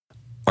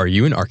Are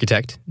you an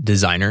architect,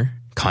 designer,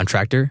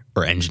 contractor,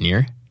 or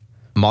engineer?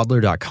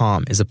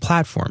 Modeler.com is a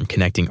platform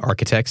connecting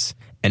architects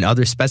and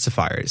other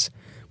specifiers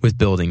with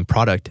building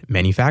product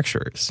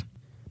manufacturers.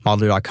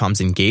 Modeler.com's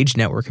engaged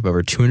network of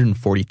over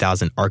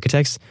 240,000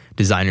 architects,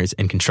 designers,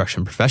 and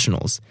construction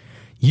professionals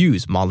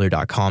use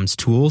Modeler.com's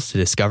tools to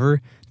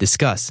discover,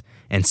 discuss,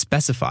 and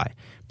specify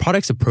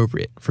products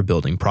appropriate for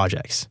building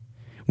projects.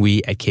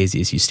 We at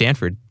KZSU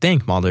Stanford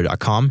thank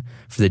Modeler.com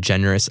for the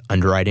generous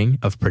underwriting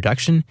of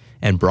production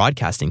and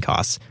broadcasting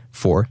costs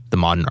for The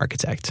Modern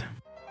Architect.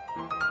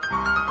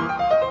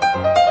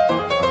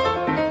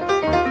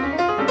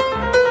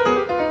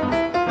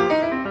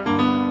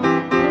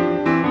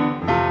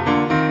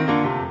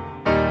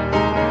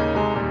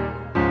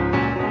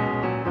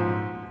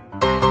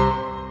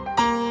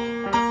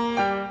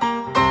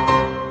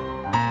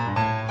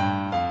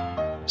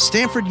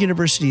 Stanford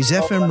University's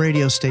FM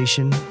radio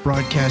station,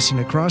 broadcasting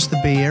across the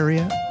Bay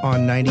Area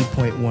on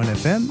 90.1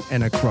 FM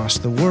and across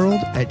the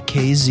world at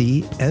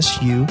kzsu.org.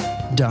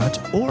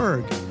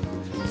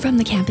 From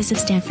the campus of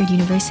Stanford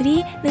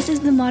University, this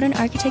is the Modern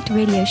Architect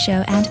radio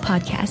show and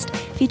podcast,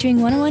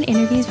 featuring one-on-one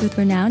interviews with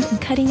renowned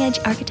and cutting-edge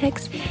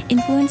architects,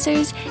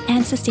 influencers,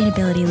 and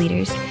sustainability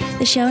leaders.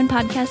 The show and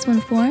podcast will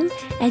inform,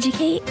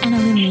 educate, and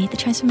illuminate the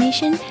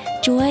transformation,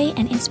 joy,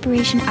 and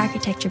inspiration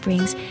architecture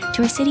brings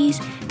to our cities,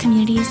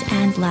 communities,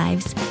 and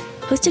lives.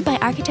 Hosted by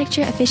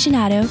architecture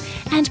aficionado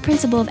and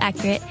principal of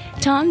Accurate,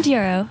 Tom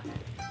Duro.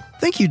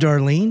 Thank you,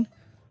 Darlene.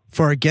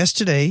 For our guest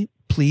today,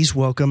 please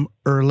welcome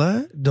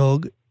Erla,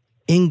 Dogg,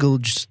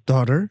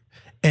 Ingoldsdottir,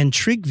 and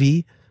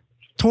Tryggvi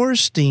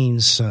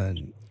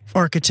Thorsteinsson,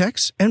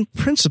 architects and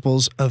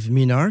principals of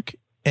Minark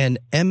and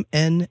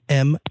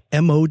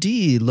MNM-MOD,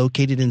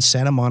 located in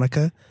Santa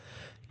Monica,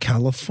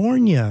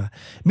 California.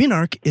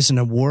 Minark is an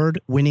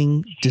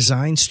award-winning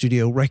design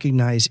studio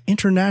recognized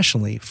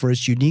internationally for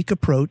its unique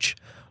approach,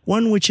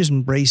 one which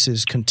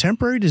embraces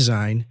contemporary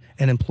design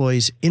and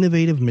employs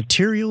innovative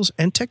materials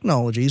and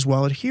technologies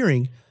while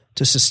adhering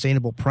to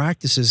sustainable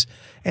practices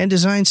and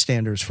design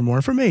standards. For more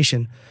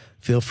information,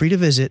 feel free to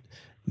visit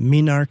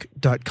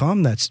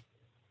minark.com. That's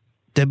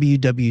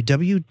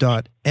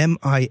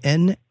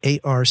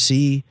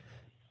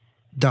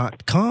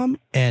www.minarc.com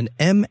and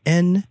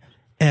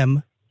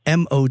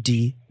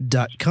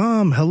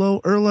MNMMOD.com.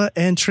 Hello, Erla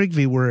and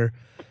Tryggvi. We're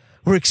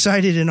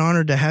excited and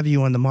honored to have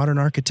you on the Modern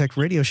Architect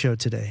radio show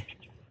today.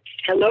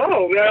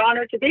 Hello, we are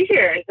honored to be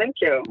here. Thank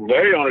you.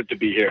 Very honored to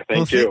be here.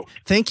 Thank you.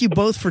 Thank you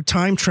both for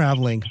time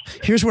traveling.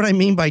 Here's what I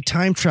mean by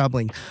time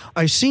traveling.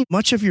 I've seen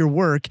much of your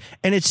work,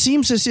 and it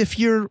seems as if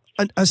you're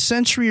a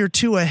century or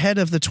two ahead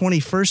of the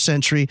 21st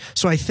century.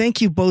 So I thank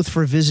you both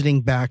for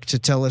visiting back to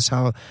tell us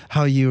how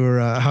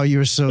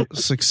you're so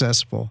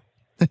successful.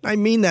 I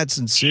mean that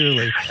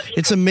sincerely.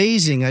 It's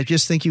amazing. I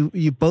just think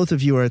you both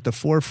of you are at the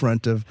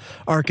forefront of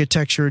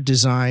architecture,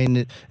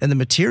 design, and the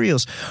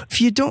materials.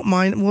 If you don't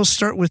mind, we'll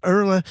start with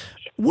Erla.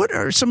 What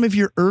are some of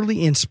your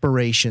early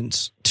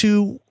inspirations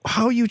to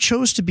how you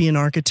chose to be an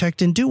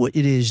architect and do what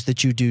it is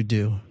that you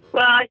do?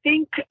 Well, I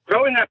think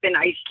growing up in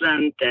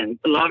Iceland and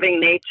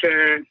loving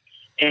nature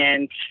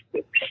and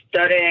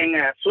studying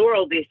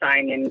floral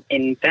design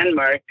in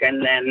Denmark,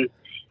 and then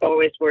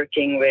always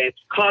working with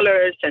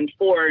colors and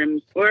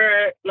forms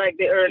were like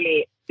the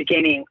early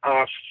beginning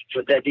of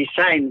the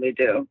design we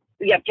do.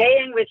 Yeah,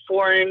 playing with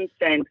forms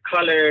and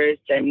colors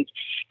and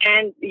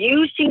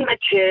using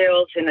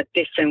materials in a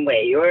different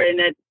way, or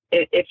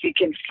if you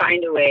can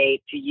find a way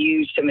to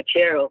use the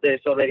material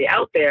that's already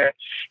out there,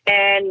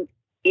 and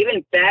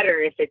even better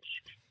if it's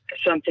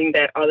something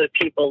that other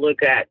people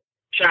look at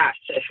trash,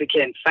 if we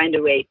can find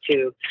a way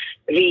to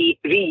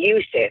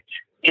reuse it.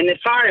 In the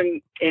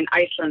farm in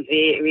Iceland,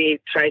 we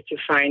try to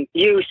find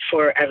use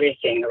for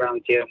everything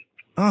around you.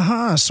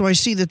 So I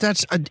see that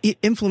it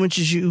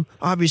influences you,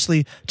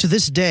 obviously, to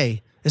this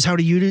day, is how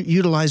to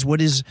utilize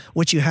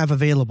what you have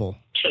available.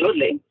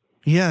 Absolutely.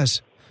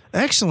 Yes.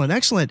 Excellent.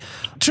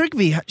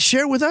 Tryggvi,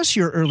 share with us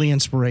your early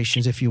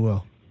inspirations, if you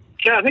will.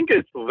 Yeah, I think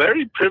it's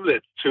very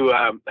privileged to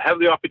have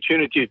the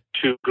opportunity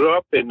to grow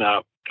up in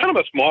kind of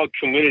a small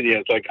community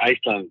as like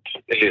Iceland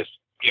is.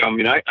 You know, I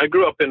mean, I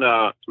grew up in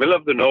the middle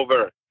of the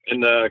Nova,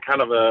 in the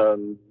kind of a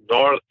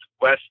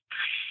northwest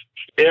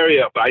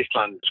area of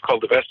Iceland. It's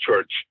called the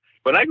Westfjords.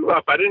 When I grew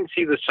up, I didn't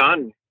see the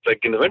sun like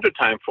in the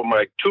wintertime for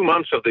like 2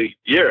 months of the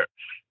year.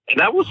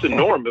 And that was the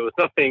norm. It was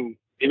nothing,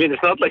 I mean,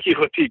 it's not like you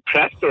would be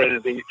pressed or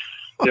anything.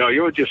 You know,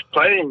 you were just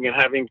playing and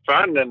having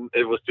fun, and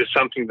it was just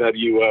something that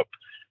you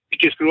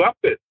just grew up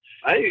with.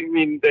 I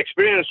mean, the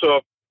experience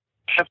of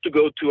have to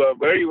go to a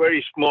very,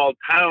 very small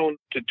town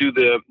to do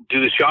the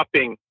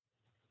shopping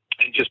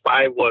and just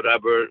buy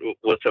whatever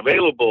was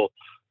available,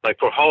 like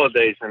for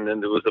holidays, and then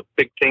there was a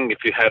big thing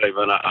if you had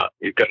even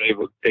you got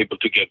able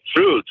to get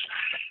fruits.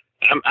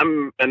 And I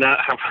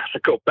have to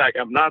go back.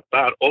 I'm not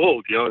that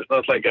old, you know. It's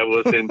not like I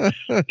was in,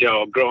 you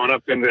know, growing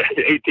up in the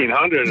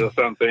 1800s or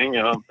something,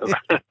 you know.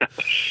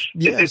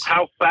 Yes. It's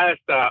how fast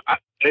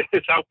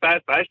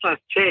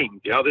Iceland's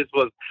changed. You know, this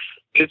was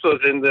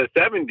in the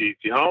 70s,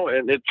 you know,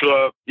 and it's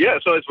so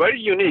it's very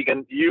unique.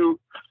 And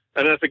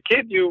as a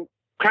kid, you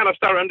kind of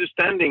start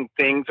understanding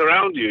things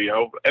around you. You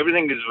know,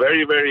 everything is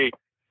very, very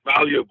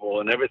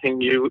valuable, and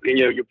everything you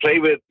play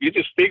with, you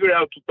just figure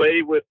out to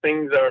play with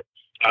things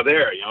are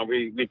there. You know,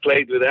 we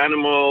played with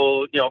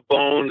animal,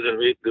 bones, and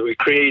we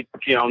create,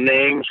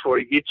 names for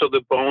each of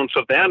the bones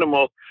of the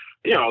animal.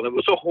 You know, there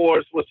was a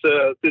horse was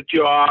the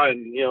jaw,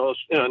 and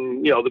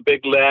the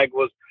big leg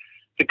was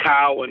the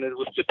cow, and it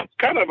was just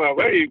kind of a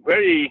very,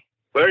 very,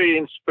 very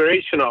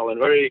inspirational and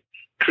very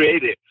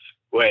creative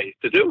way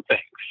to do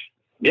things.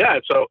 Yeah.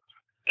 So,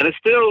 and it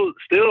still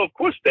of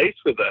course stays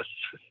with us.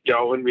 You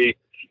know, when we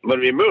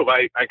move,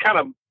 I kind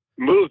of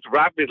moved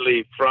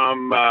rapidly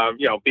from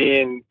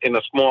being in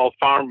a small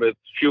farm with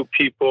few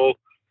people,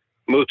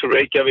 moved to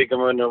Reykjavik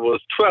when I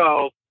was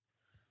 12,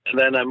 and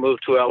then I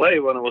moved to LA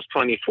when I was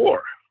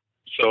 24.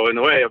 So in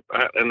a way,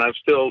 I'm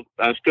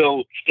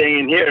still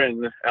staying here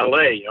in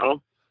LA. You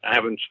know, I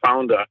haven't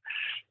found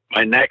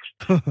my next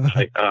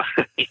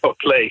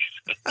place,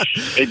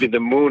 maybe the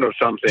moon or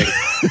something.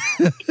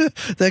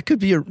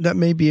 That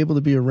may be able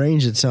to be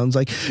arranged. It sounds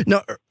like.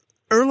 Now,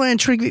 Erla and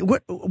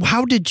Tryggvi,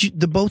 how did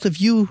the both of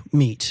you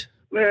meet?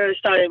 We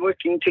started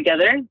working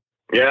together.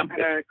 Yeah. At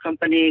a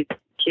company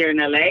here in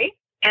LA,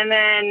 and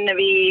then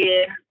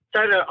we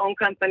started our own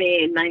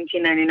company in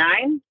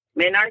 1999,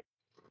 Minark.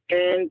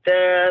 And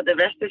the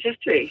rest is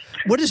history.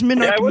 What does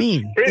Minark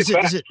mean?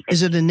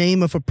 Is it a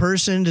name of a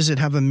person? Does it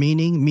have a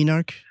meaning,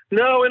 Minark?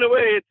 No, in a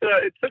way,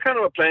 it's a kind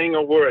of a playing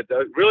of words.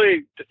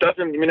 Really, it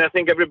doesn't. I mean, I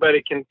think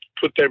everybody can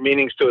put their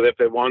meanings to it if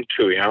they want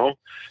to. You know,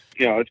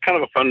 it's kind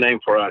of a fun name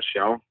for us. You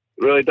know,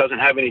 it really doesn't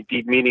have any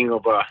deep meaning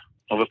of a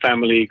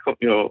family.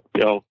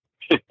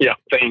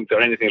 Things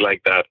or anything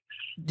like that.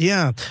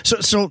 Yeah.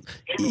 So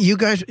you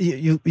guys,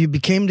 you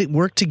became to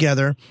work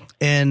together,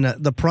 and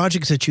the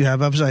projects that you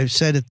have, as I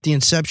said at the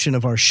inception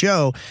of our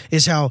show,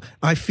 is how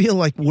I feel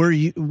like where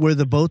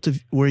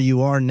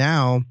you are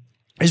now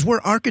is where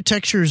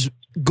architecture's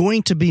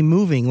going to be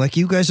moving. Like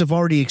you guys have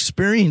already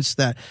experienced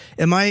that.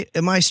 Am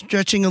I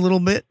stretching a little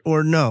bit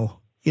or no?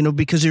 You know,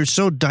 because you're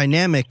so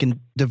dynamic and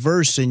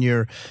diverse in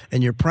your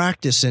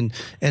practice and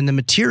the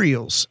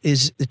materials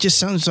it just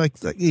sounds like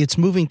it's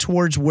moving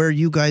towards where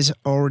you guys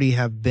already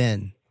have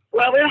been.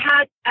 Well, we've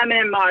had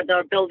MMR,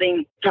 our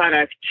building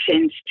product,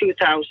 since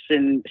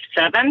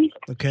 2007.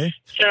 Okay.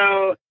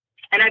 So,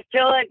 and I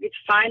feel like it's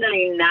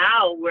finally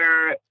now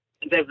where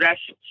the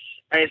rest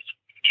is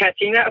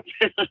catching up.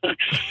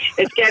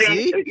 It's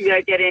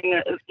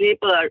getting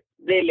people are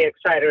really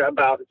excited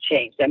about a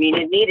change. I mean,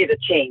 it needed a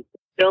change.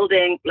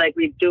 Building like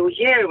we do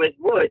here with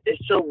wood is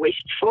so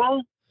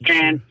wasteful,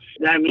 and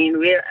I mean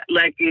we're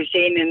like you're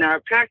saying in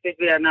our practice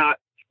we are not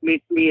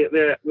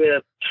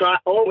we're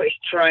always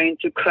trying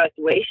to cut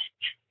waste.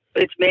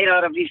 It's made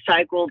out of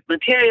recycled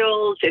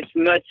materials. It's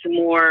much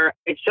more.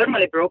 It's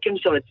certainly broken,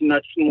 so it's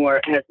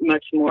has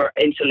much more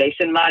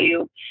insulation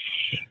value.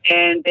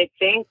 And I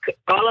think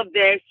all of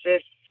this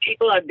is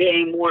people are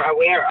being more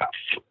aware of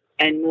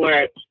and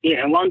more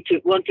want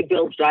to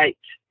build right.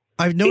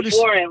 I've noticed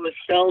before it was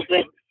built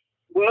with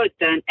wood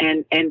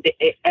and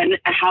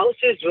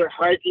houses were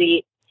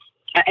hardly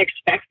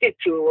expected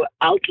to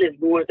outlive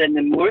more than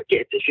the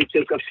mortgage if you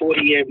took a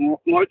 40-year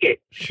mortgage.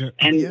 Sure.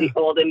 And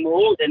all the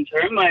mold and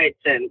termites,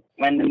 and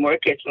when the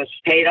mortgage was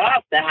paid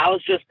off, the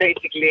house was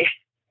basically...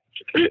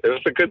 It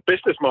was a good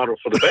business model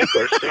for the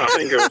bankers. I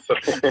think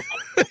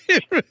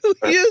it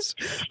really is.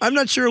 I'm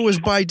not sure it was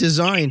by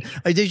design.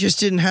 They just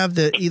didn't have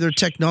the either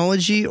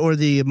technology or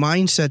the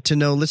mindset to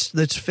know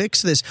let's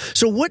fix this.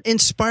 So, what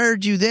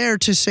inspired you there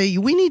to say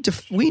we need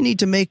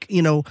to make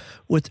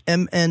with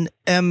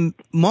M&M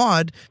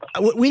mod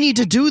we need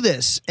to do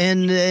this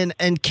and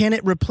can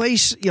it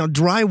replace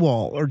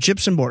drywall or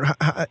gypsum board?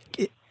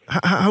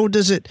 How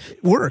does it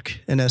work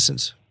in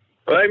essence?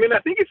 Well, I mean, I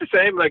think it's the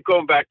same. Like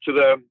going back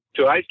to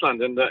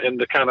Iceland and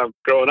the kind of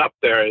growing up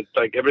there, it's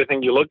like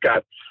everything you look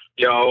at,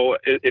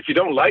 if you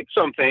don't like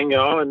something,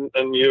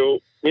 and your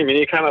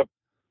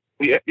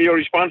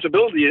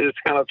responsibility is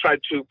kind of try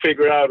to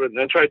figure out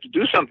and try to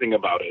do something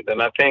about it.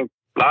 And I think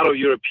a lot of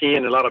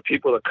a lot of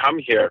people that come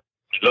here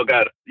look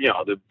at,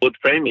 the wood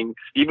framing,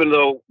 even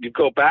though you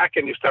go back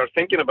and you start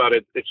thinking about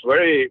it, it's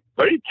very,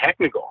 very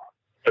technical.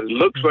 It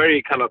looks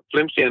very kind of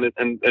flimsy and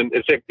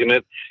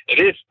it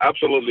is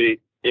absolutely,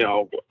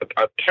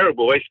 a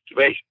terrible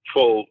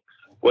wasteful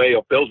way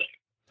of building.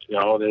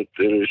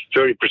 There's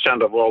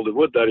 30% of all the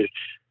wood that is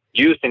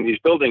used in these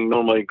buildings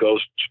normally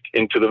goes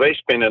into the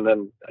waste bin, and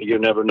then you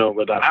never know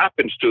what that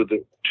happens to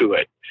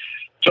it.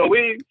 So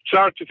we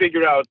start to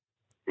figure out,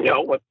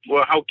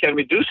 how can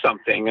we do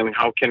something, and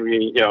how can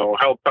we,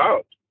 help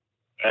out,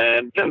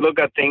 and then look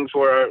at things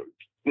where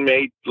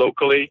made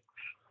locally.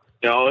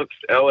 LA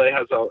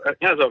has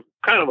a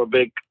kind of a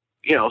big,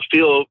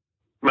 steel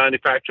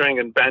manufacturing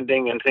and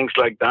bending and things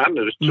like that.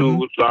 There's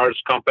two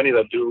large companies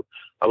that do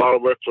a lot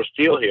of work for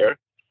steel here.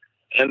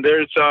 And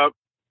there's,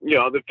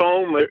 the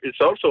foam is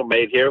also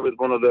made here with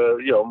one of the,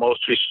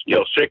 most,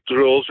 strict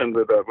rules and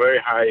with a very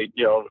high,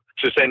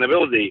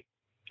 sustainability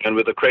and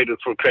with a cradle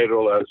for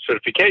cradle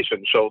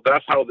certification. So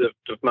that's how the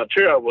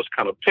material was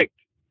kind of picked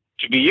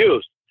to be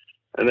used.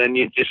 And then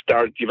you just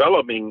start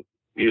developing.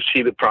 You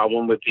see the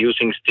problem with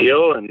using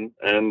steel and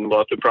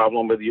what's the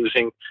problem with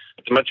using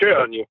the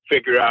material, and you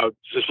figure out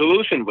the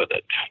solution with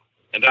it.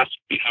 And that's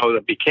how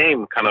it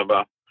became kind of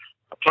a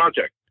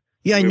project.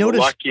 Yeah, I we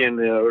noticed. Were lucky in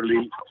the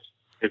early.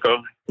 You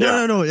go.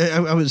 No.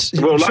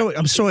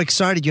 I'm so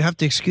excited. You have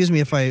to excuse me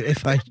if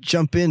I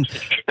jump in,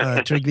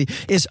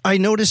 Tryggvi. I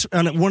noticed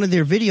on one of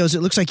their videos,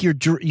 it looks like you're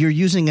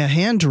using a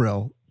hand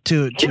drill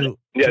to.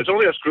 Yeah, it's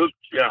only a screw.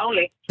 Yeah,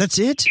 only. That's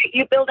it.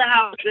 You build a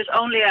house with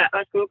only a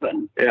screw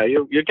gun. Yeah,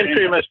 you can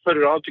pretty much put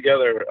it all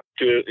together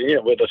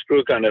with a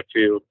screw gun if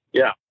you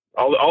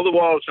all the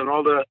walls and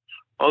all the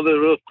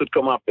roof could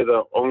come up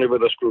only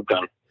with a screw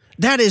gun.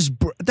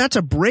 That's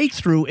a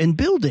breakthrough in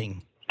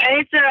building.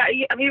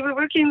 We were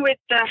working with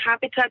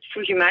Habitat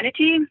for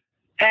Humanity,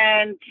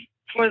 and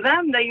for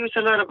them, they use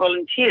a lot of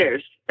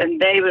volunteers,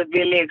 and they were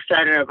really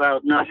excited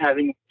about not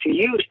having to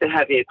use the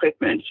heavy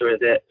equipment or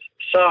the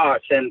saws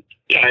and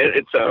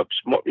it's a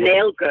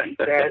nail guns.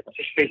 They're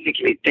just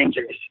basically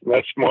dangerous.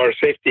 Much more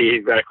safety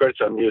records.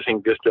 I'm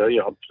using just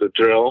the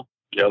drill.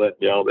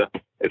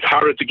 It's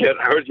harder to get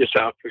hurt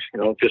yourself,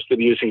 just in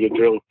using your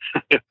drill.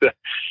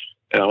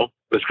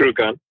 The screw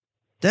gun.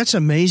 That's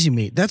amazing,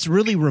 me. That's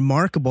really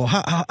remarkable.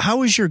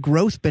 How has your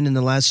growth been in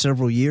the last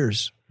several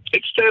years?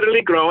 It's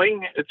steadily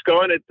growing. It's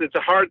going. It's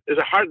a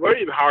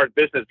very hard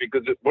business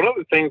because one of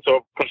the things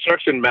of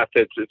construction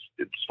methods.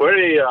 It's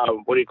very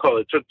what do you call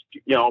it?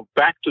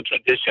 Back to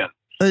tradition.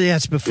 Yeah,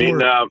 it's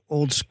before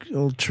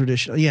old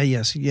tradition.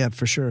 Yeah,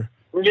 for sure.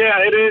 Yeah,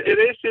 it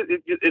is.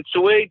 It's a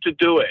way to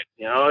do it.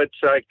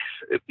 It's like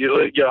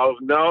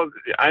no,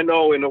 I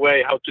know in a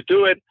way how to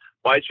do it.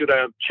 Why should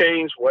I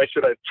change? Why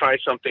should I try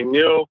something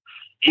new?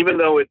 Even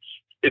though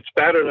it's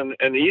better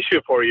and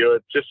easier for you,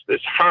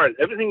 it's hard.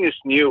 Everything is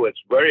new. It's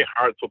very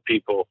hard for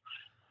people.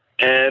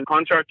 And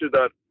contractors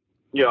that,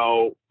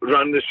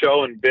 run the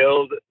show and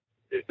build,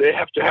 they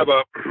have to have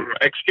a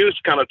excuse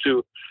kind of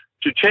to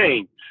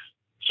change.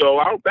 So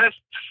our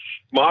best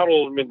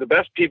model, the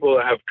best people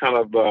that have kind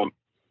of,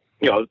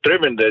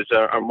 driven this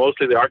are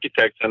mostly the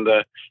architects and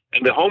the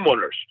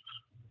homeowners.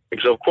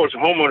 Because of course, the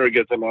homeowner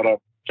gets a lot of,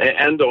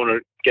 and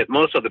owner get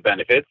most of the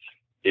benefits.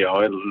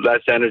 And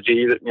less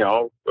energy.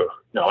 The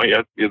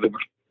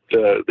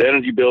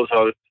energy bills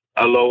are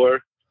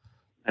lower,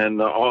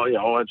 and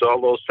it's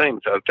all those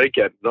things. They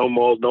get no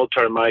mold, no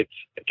termites.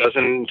 It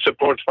doesn't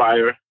support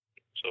fire,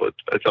 so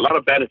it's a lot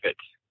of benefits.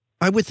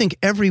 I would think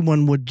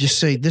everyone would just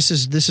say this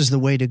is the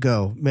way to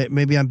go.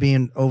 Maybe I'm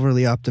being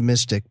overly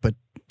optimistic, but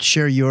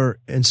share your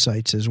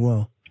insights as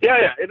well.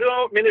 Yeah.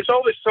 It's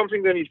always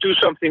something that you do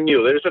something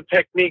new. There's a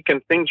technique and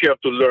things you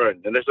have to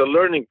learn, and there's a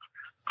learning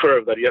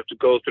curve that you have to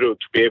go through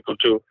to be able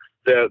to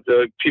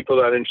the people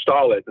that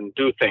install it and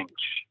do things.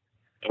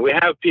 And we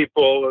have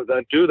people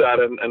that do that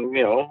and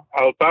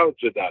help out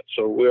with that.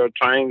 So we are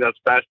trying our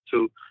best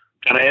to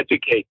kind of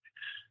educate.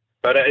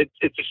 But it's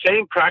the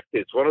same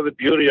practice. One of the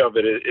beauty of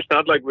it is it's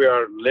not like we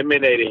are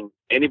eliminating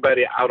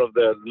anybody out of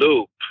the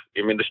loop.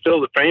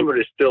 The framer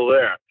is still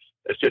there.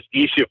 It's just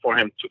easier for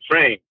him to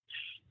frame.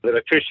 The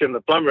electrician,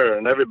 the plumber,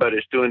 and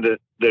everybody's doing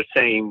the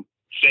same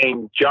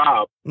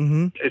job.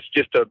 Mm-hmm. It's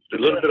just a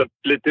little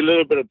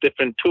bit of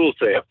different tools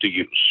they have to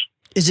use.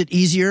 Is it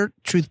easier,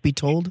 truth be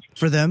told,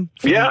 for them?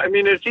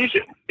 It's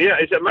easier. Yeah,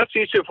 it's much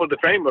easier for the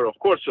framer, of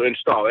course, to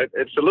install it.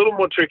 It's a little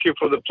more tricky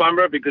for the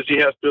plumber because he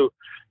has to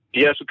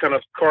kind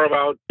of carve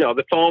out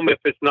the foam if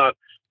it's not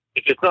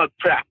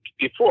prepped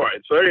before.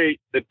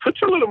 It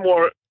puts a little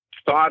more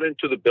thought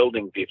into the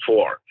building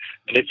before.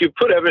 And if you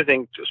put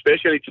everything,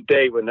 especially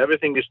today when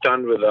everything is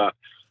done with a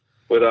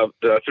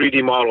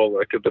 3D model,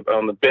 like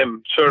on the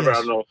BIM server. Yes. I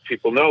don't know if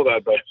people know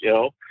that, but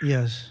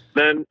Yes.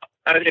 Then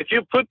if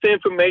you put the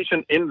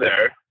information in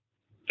there,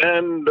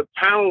 then the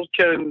panels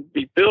can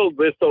be built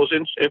with those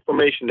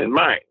information in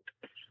mind.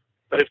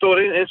 But if those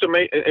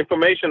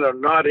information are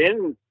not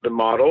in the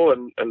model,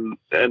 and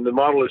the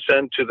model is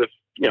sent to the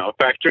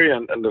factory,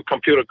 and the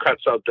computer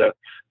cuts out the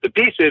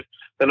pieces,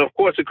 then of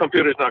course the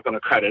computer is not going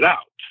to cut it out,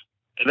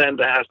 and then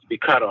that has to be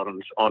cut out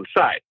on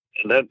site,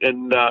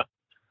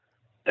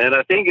 And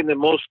I think in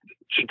most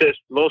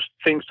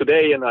things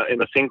today in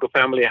a single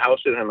family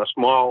house and in a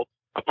small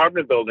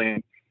apartment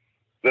building,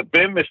 the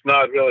BIM is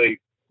not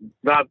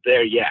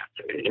there yet.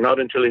 Not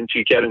until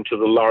you get into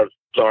the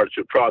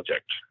larger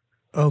project.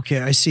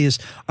 Okay, I see.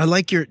 I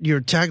like your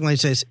tagline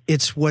says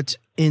it's what's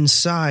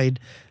inside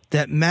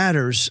that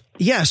matters.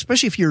 Yeah,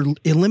 especially if you're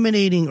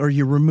eliminating or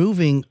you're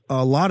removing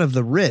a lot of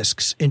the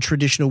risks in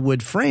traditional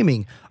wood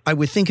framing. I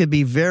would think it'd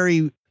be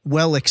very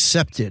well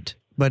accepted.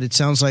 But it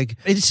sounds like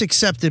it's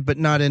accepted, but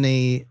not on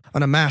a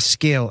mass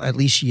scale, at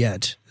least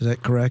yet. Is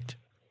that correct?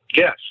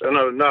 Yes,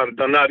 no,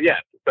 not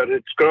yet, but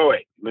it's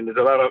growing. There's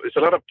a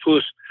lot of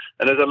push,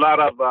 and there's a lot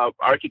of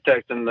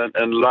architects and a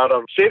lot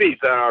of cities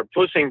that are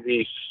pushing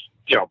these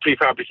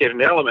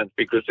prefabricated elements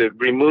because it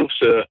removes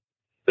the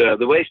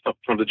waste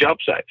from the job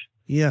site.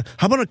 Yeah.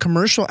 How about a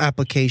commercial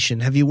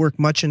application? Have you worked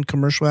much in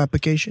commercial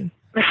application?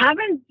 I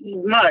haven't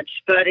much,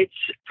 but it's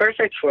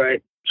perfect for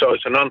it. So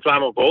it's a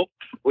non-flammable.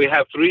 We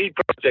have 3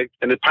 projects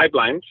in the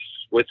pipelines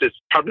with its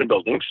apartment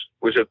buildings,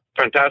 which is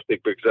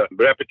fantastic because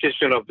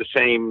repetition of the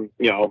same,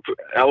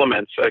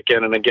 elements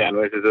again and again,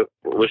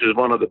 which is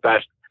one of the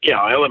best,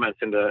 elements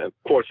in the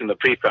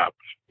prefab,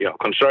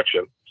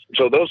 construction.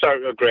 So those are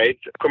great.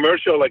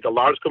 Commercial, like a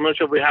large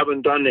commercial, we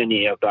haven't done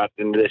any of that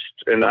in this.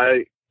 And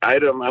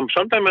I'm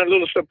sometimes a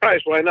little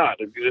surprised. Why not?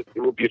 It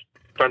would be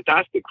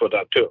fantastic for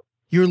that too.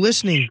 You're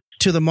listening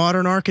to The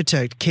Modern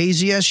Architect,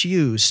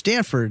 KZSU,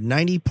 Stanford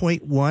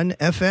 90.1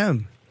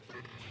 FM.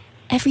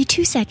 Every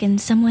 2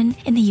 seconds, someone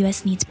in the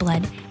U.S. needs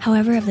blood.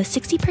 However, of the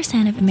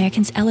 60% of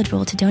Americans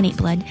eligible to donate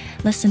blood,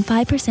 less than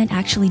 5%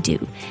 actually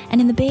do.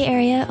 And in the Bay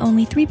Area,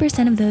 only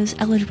 3% of those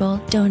eligible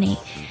donate.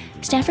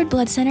 Stanford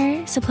Blood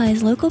Center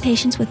supplies local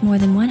patients with more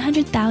than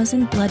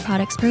 100,000 blood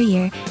products per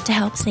year to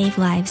help save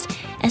lives.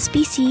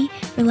 SBC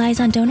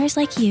relies on donors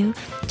like you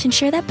to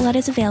ensure that blood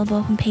is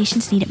available when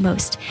patients need it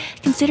most.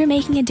 Consider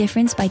making a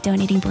difference by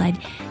donating blood.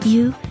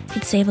 You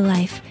could save a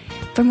life.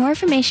 For more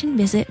information,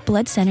 visit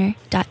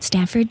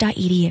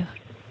bloodcenter.stanford.edu.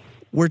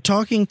 We're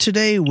talking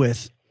today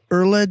with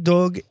Erla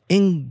Dogg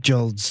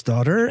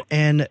Ingjaldsdottir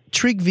and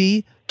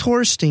Tryggvi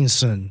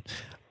Torstensson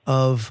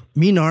of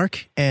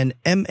Minark and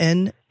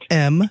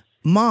MNM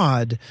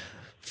Mod.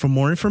 For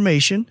more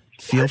information,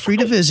 feel free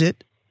to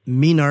visit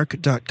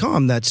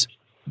minark.com. That's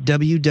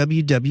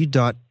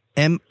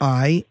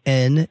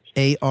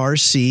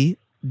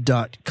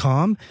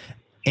www.minarc.com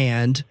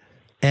and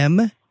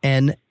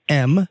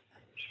mnmmod.com.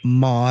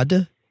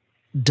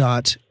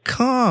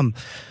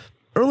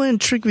 Erla and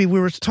Tryggvi, we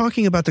were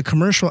talking about the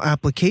commercial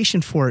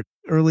application for it.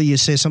 Earlier, you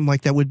say something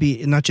like that would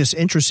be not just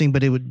interesting,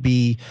 but it would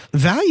be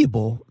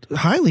valuable,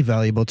 highly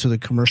valuable to the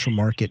commercial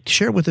market.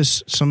 Share with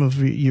us some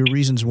of your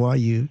reasons why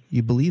you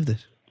believe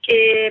this.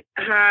 It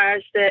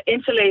has the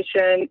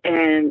insulation,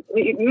 and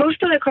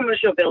most of the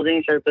commercial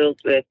buildings are built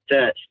with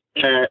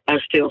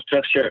steel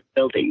structure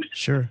buildings.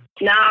 Sure.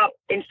 Now,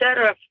 instead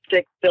of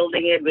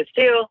building it with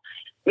steel,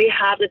 we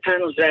have the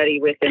panels ready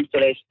with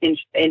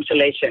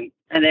insulation,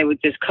 and they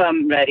would just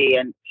come ready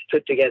and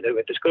put together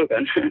with the screw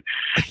gun.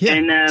 Yeah,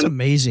 and, it's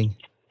amazing.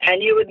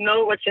 And you would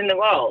know what's in the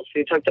walls.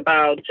 We talked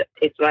about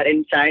it's what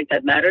inside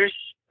that matters.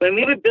 When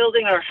we were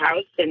building our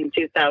house in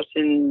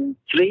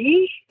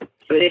 2003,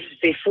 this is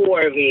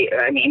before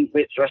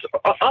which was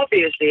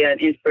obviously an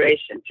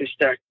inspiration to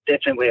start a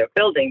different way of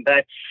building,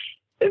 but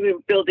we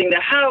were building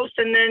the house,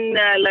 and then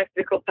the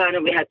electrical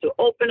panel, we had to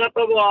open up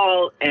a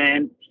wall,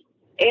 and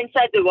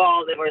inside the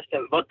wall there was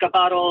a vodka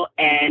bottle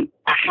and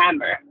a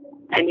hammer.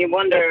 And you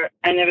wonder,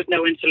 and there was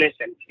no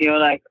insulation. You're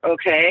like,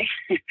 okay.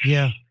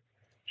 Yeah.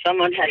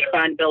 Someone had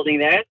fun building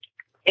that.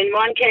 In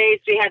one case,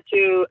 we had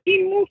to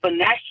remove a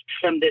nest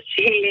from the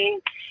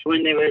ceiling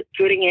when they were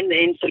putting in the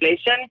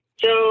insulation.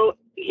 So,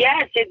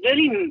 yes, it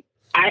really,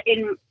 I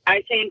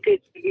think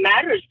it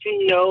matters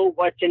to know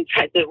what's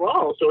inside the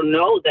walls, or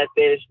know that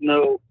there's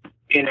no,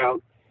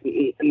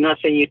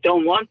 nothing you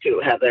don't want to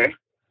have there.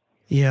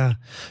 Yeah.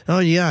 Oh,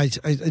 yeah.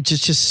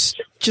 It's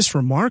just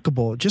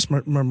remarkable. Just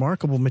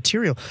remarkable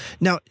material.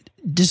 Now,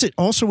 does it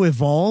also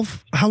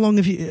evolve? How long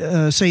have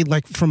you, say,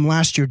 like from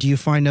last year, do you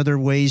find other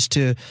ways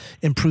to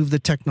improve the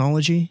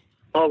technology?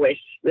 Always.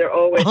 They're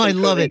always. Oh, I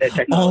love it.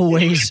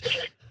 Always.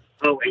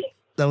 Always.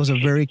 That was a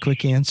very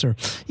quick answer.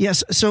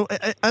 Yes. So,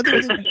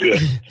 other than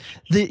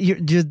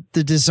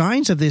the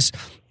designs of this,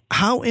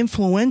 how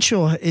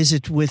influential is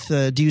it with?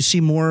 Do you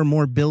see more and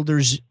more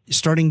builders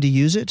starting to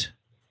use it?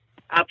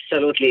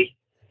 Absolutely.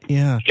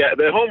 Yeah. Yeah.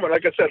 The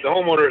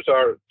homeowners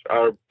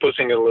are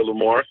pushing it a little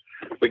more.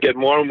 We get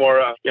more and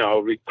more,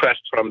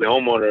 requests from the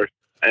homeowners,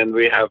 and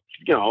we have,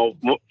 a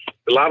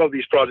lot of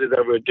these projects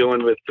that we're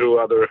doing through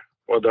other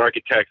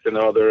architects and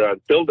other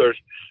builders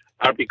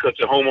are because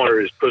the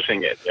homeowner is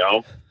pushing it.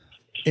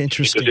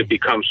 Interesting. Because it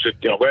becomes,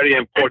 very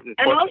important.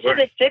 And also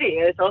the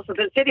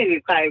city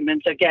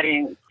requirements are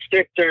getting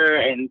stricter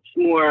and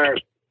more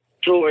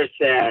towards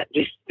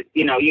using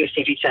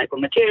recycled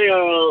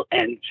material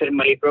and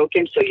thermally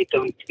broken, so you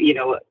don't,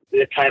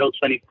 the Title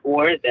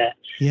 24.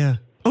 Yeah.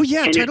 Oh,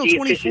 yeah, Title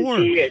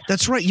 24.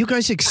 That's right. You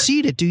guys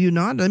exceed it, do you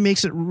not? That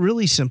makes it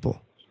really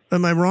simple.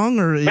 Am I wrong?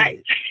 Or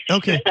right.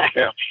 Okay.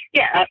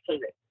 Yeah,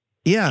 absolutely.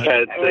 Yeah.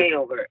 Way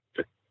over.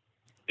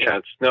 Yeah,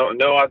 it's no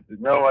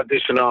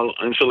additional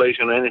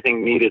insulation or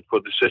anything needed for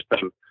the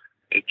system.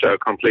 It's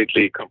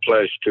completely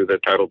complies to the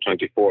Title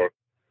 24.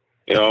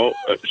 So,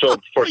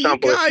 for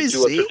example, if you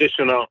do a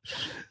traditional...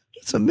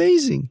 It's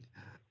amazing.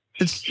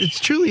 It's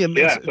truly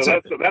amazing. Yeah,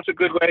 so that's a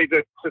good way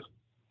to...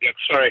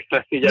 sorry.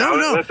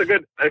 No. That's a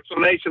good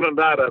explanation on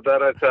that.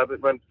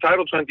 When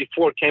Title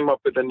 24 came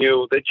up with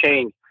they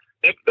changed.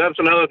 That's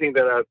another thing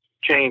that has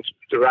changed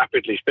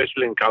rapidly,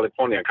 especially in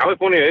California.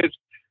 California is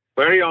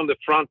very on the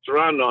front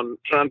run on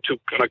trying to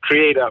kind of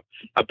create a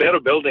better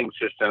building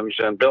systems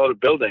and better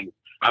building.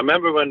 I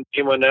remember when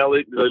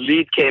the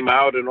LEED came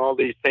out and all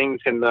these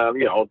things in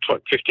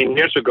 15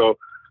 years ago,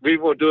 we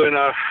were doing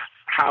a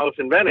house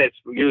in Venice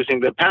using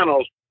the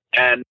panels,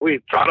 and we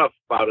thought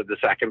about it a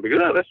second because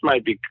this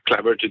might be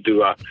clever to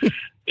do a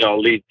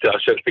LEED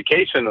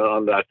certification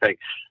on that thing.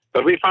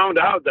 But we found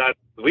out that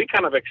we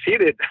kind of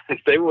exceeded.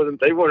 They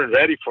weren't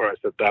ready for us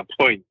at that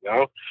point.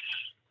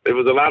 There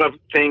was a lot of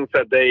things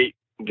that they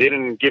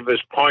didn't give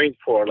us points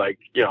for, like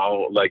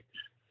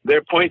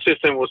their point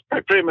system was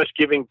pretty much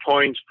giving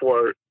points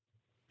for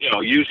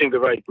using the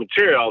right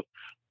material,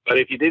 but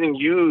if you didn't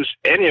use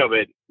any of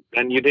it,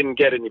 then you didn't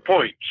get any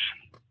points.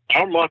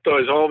 Our motto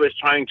is always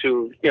trying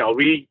to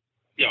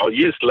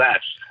use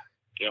less.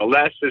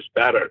 Less is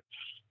better.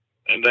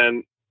 And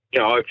then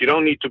if you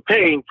don't need to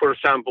paint, for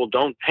example,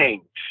 don't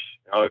paint.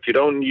 If you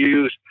don't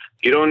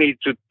need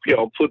to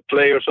put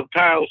layers of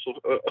tiles,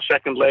 a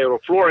second layer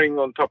of flooring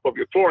on top of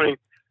your flooring.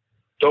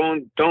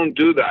 Don't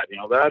do that.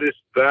 That is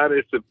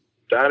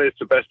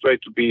the best way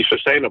to be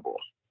sustainable.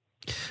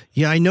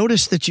 Yeah, I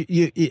noticed that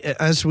you,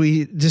 as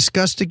we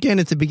discussed again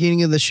at the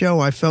beginning of the show,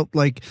 I felt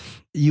like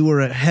you were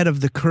ahead of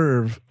the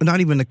curve.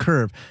 Not even the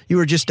curve. You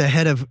were just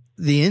ahead of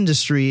the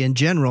industry in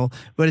general.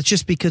 But it's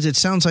just because it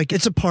sounds like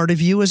it's a part of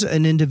you as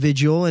an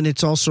individual, and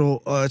it's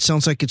also it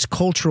sounds like it's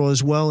cultural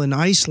as well in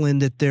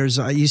Iceland. That there's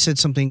you said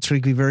something,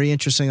 Tryggvi, very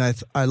interesting. I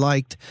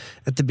liked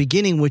at the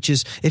beginning, which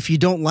is if you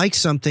don't like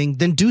something,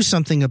 then do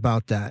something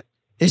about that.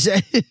 Is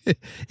that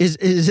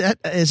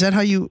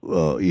how you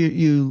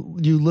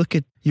look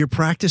at your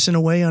practice in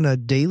a way on a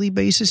daily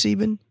basis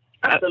even?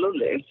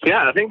 Absolutely.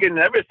 Yeah, I think in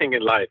everything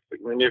in life. I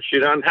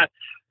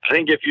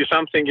think if you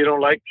something you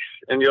don't like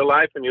in your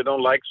life and you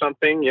don't like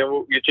something,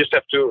 you just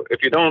have to.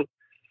 If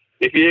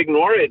you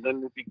ignore it,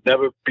 then it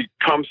never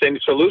becomes any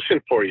solution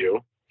for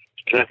you.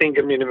 And I think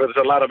there's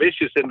a lot of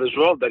issues in this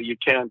world that you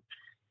can't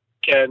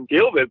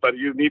deal with, but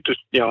you need to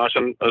as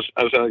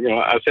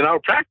in our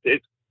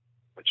practice.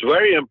 It's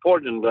very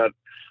important that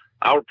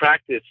our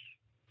practice,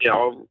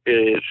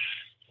 is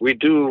we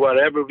do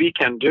whatever we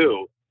can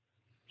do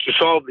to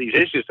solve these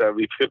issues that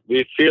we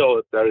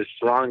feel that is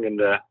wrong in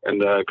the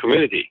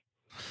community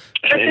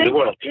and in the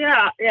world.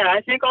 Yeah.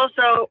 I think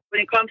also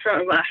when it comes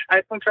from,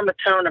 I come from a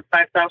town of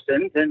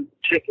 5,000 and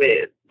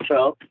Tryggvi is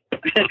 12.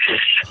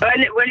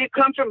 When you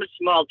come from a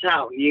small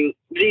town, you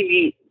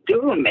really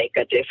do make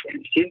a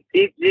difference. You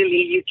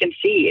can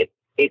see it.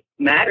 It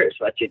matters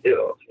what you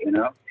do, in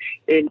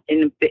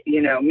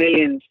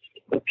millions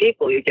of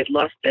people, you get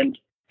lost in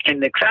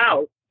the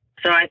crowd.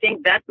 So I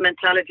think that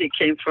mentality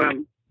came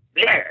from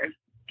there,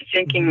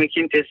 thinking we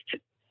can just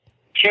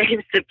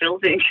change the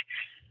building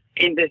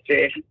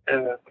industry.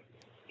 In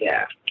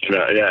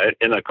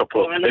a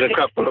couple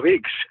of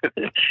weeks.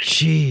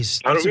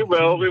 Jeez,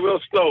 we will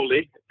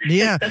slowly.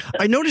 Yeah,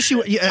 I noticed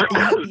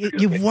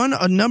you've won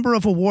a number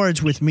of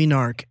awards with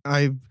Minark.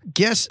 I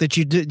guess that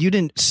you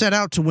didn't set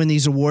out to win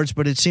these awards,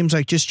 but it seems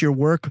like just your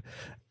work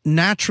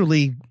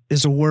naturally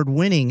is award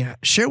winning.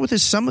 Share with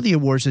us some of the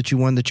awards that you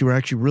won that you were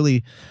actually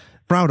really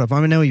proud of.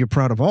 I know you're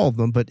proud of all of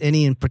them, but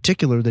any in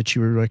particular that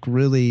you were like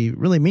really,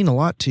 really mean a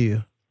lot to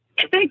you?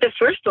 I think the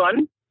first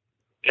one.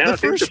 Yeah, I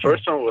think the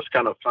first one was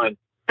kind of fun.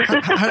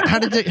 How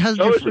did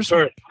your first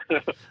one?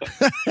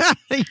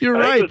 You're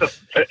right.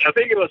 I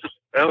think it was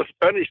a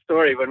funny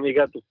story when we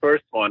got the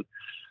first one,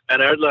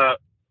 and Erla,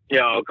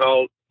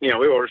 called. We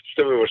were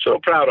so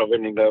proud of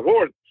winning the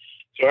award.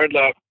 So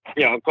Erla,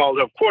 called,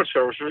 of course,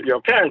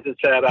 your parents and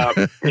said,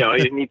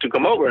 you need to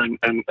come over and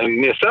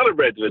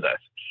celebrate with us.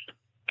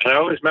 And I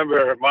always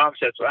remember her mom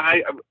said,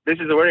 this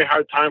is a very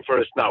hard time for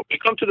us now. We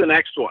come to the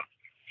next one.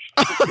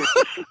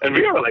 And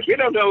we were like, we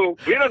don't know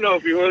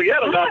if we will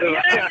get another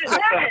one.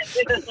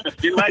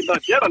 You might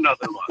not get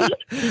another one.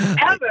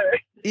 Ever.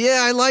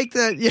 Yeah, I like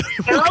that. Yeah,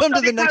 we'll come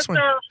to the next one.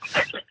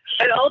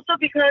 And also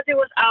because it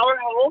was our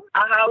home,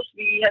 a house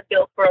we had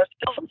built for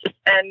ourselves.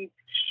 And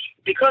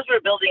because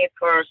we're building it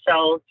for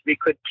ourselves, we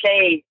could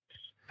play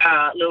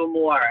a little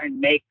more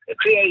and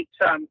create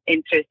some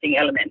interesting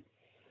elements.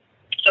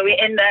 So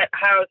in that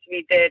house,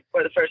 we did,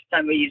 for the first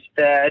time, we used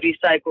the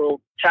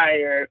recycled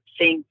tire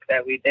sink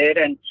that we did,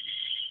 and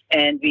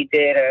we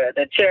did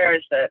the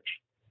chairs that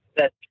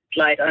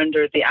slide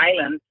under the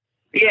island.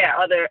 Yeah,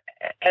 other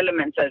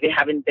elements that we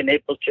haven't been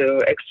able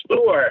to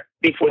explore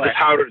before. Well, it's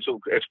harder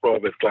to explore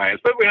with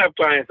clients, but we have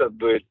clients that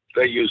do it.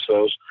 They use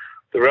those.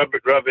 The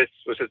rubber rubber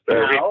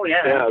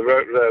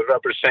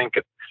sink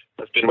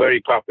has been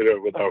very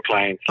popular with our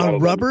clients. A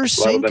rubber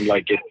sink? A lot of them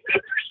like it.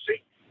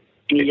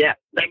 Yeah,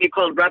 that we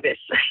call rubbish.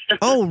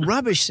 Oh,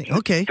 rubbish sink.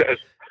 Okay.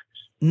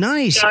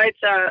 Nice. So it's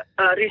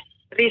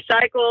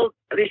recycled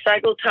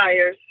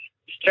tires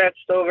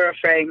stretched over a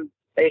frame,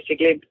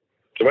 basically.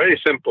 It's very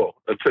simple.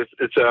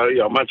 It's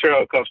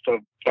material cost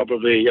of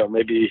probably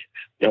maybe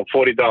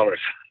 $40.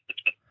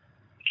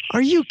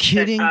 Are you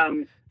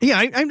kidding? Yeah,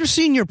 I'm just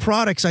seeing your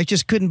products. I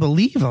just couldn't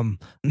believe them.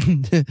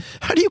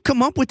 How do you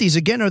come up with these?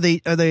 Again, are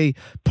they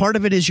part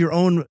of it is your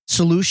own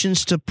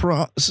solutions to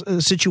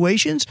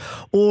situations,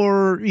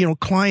 or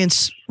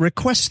clients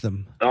request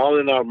them? All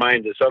in our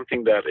mind is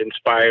something that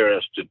inspires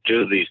us to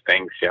do these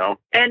things.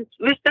 And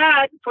with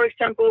that, for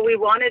example, we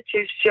wanted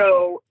to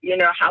show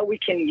how we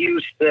can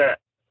use the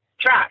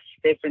trash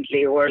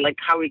differently, or like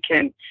how we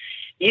can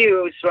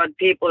use what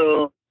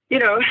people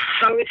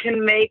how we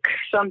can make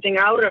something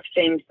out of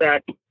things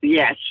that,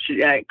 yes.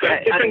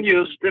 Different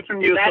use of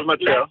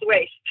material. Less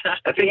waste.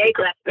 Create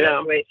less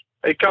waste.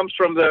 It comes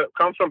from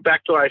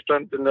back to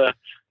Iceland in the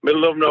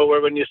middle of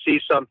nowhere when you see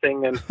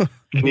something and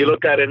you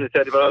look at it and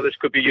say, well, this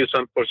could be used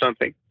for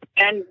something.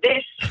 And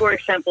this, for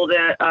example,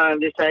 the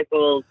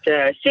recycled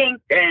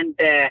sink and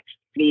the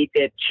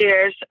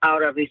chairs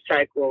out of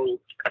recycled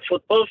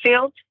football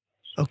field.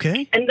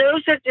 Okay. And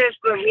those are just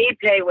what we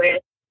play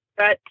with,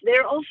 but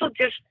they're also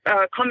just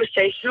a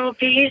conversational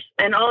piece.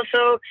 And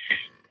also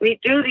we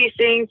do these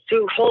things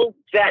to hope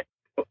that,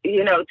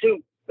 to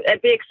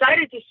be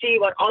excited to see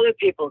what other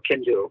people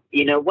can do.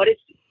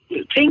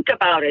 Think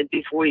about it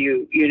before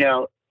you,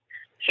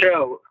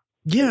 throw.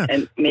 Yeah.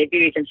 And maybe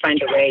we can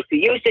find a way to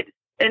use it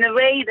in a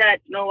way that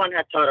no one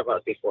had thought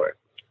about before.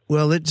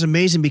 Well, it's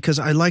amazing because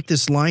I like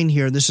this line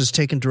here. This is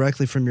taken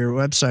directly from your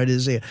website.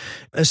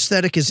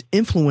 Aesthetic is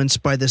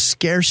influenced by the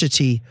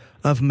scarcity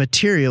of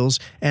materials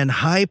and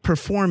high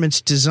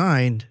performance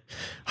design.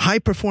 High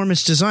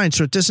performance design.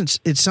 So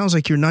it sounds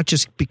like you're not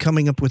just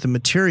coming up with a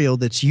material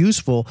that's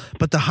useful,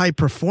 but the high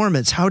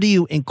performance. How do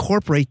you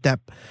incorporate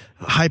that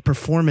high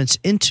performance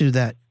into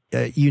that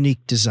unique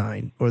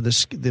design or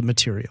the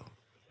material?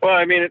 Well,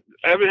 I mean,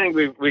 everything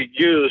we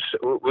use,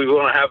 we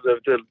want to have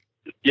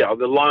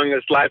the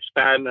longest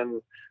lifespan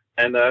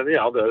and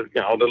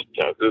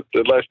the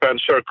lifespan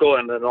circle,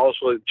 and then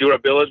also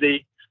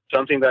durability,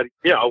 something that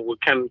we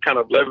can kind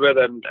of live with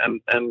and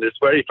it's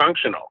very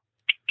functional.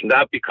 And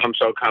that becomes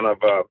our kind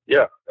of I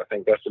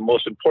think that's the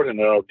most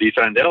important in our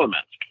design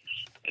elements.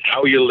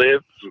 How you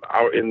live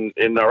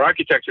in our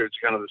architecture, it's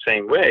kind of the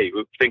same way.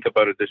 We think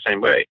about it the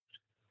same way.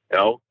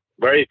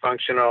 Very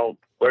functional,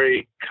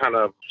 very kind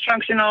of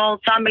functional,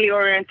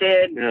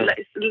 family-oriented. Yeah.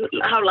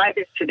 How life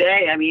is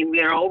today. I mean, we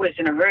are always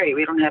in a hurry.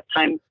 We don't have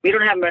time. We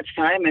don't have much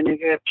time. And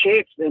if you have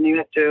kids, then you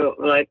have to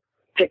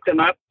pick them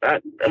up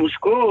at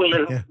school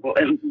and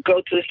go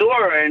to the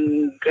store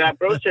and grab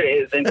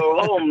groceries and go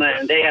home.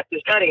 And they have to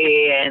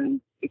study and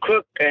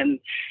cook and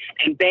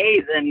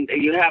bathe, and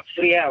you have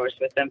 3 hours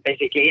with them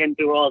basically and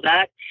do all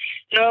that.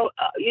 So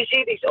you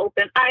see these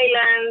open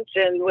islands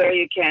and where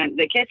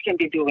the kids can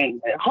be doing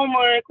their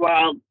homework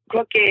while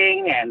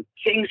cooking, and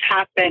things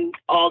happen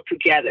all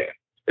together.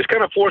 It's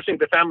kind of forcing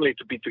the family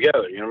to be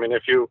together. I mean,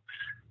 if your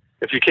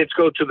kids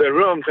go to their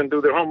rooms and do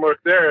their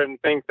homework there and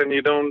things, then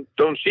you don't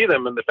see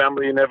them, and the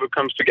family never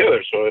comes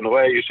together. So in a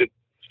way,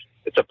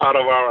 it's a part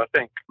of our, I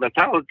think,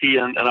 mentality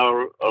and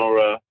our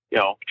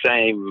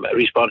same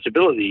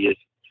responsibility is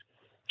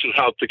to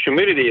help the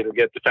community to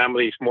get the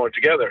families more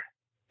together.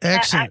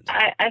 Excellent.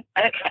 I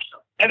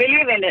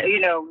believe in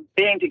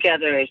being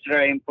together is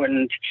very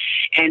important,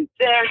 and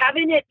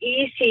having it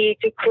easy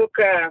to cook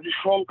a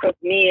home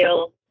cooked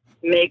meal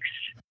makes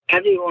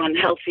everyone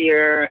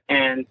healthier,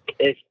 and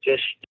it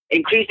just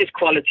increases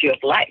quality of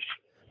life.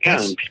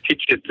 Yeah, and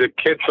teach the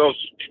kids for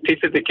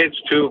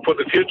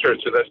the future.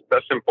 So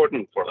that's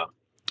important for them.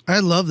 I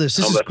love this.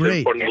 This is great.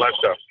 Important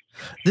lifestyle.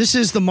 This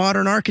is The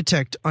Modern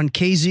Architect on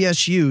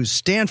KZSU,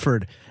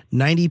 Stanford,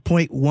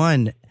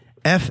 90.1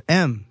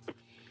 FM.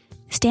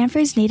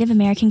 Stanford's Native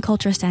American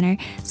Cultural Center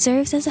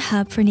serves as a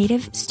hub for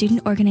Native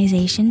student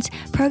organizations,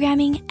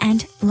 programming,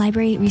 and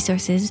library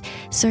resources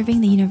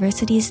serving the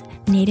university's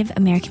Native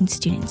American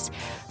students.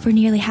 For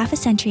nearly half a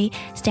century,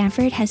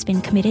 Stanford has been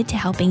committed to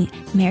helping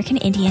American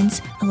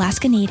Indians,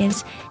 Alaska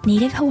Natives,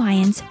 Native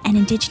Hawaiians, and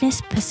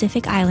Indigenous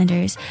Pacific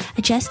Islanders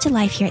adjust to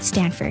life here at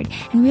Stanford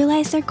and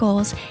realize their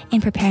goals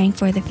in preparing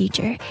for the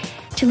future.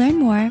 To learn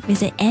more,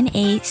 visit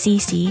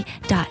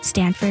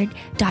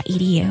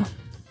nacc.stanford.edu.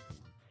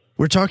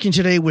 We're talking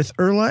today with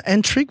Erla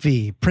and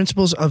Tryggvi,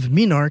 principals of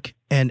Minark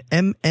and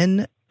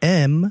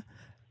MNM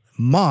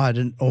Mod,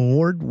 an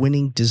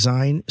award-winning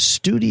design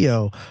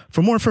studio.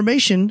 For more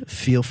information,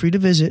 feel free to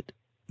visit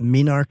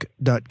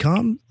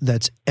minark.com.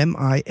 That's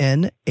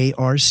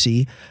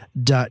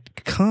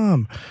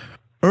MINARC.com.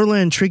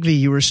 Erla and Tryggvi,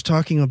 you were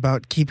talking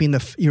about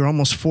you're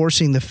almost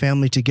forcing the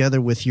family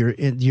together with your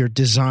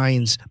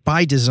designs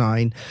by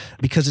design,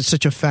 because it's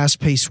such a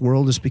fast-paced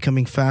world. It's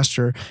becoming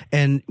faster,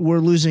 and we're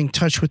losing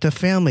touch with the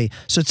family.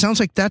 So it sounds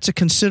like that's a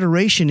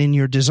consideration in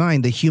your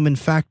design, the human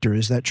factor.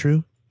 Is that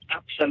true?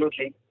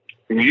 Absolutely.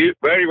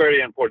 Very,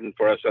 very important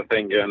for us, I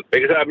think.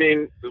 Because, I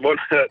mean, we want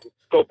to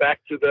go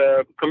back to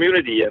the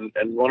community, and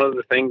one of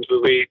the things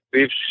we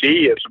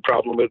see as a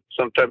problem with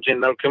sometimes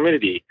in our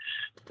community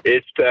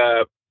is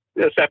the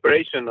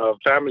separation of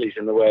families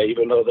in a way.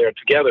 Even though they're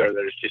together,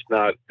 there's just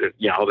not, they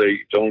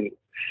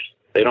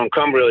don't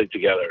come really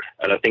together.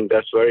 And I think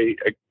that's very,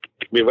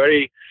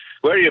 very,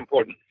 very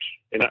important,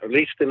 at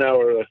least in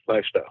our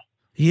lifestyle.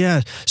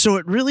 Yeah. So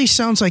it really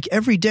sounds like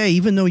every day,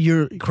 even though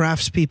you're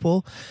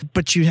craftspeople,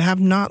 but you have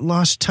not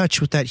lost touch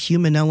with that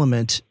human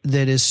element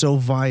that is so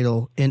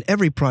vital in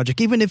every project,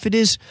 even if it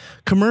is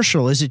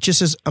commercial. Is it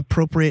just as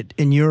appropriate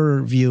in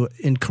your view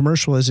in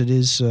commercial as it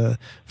is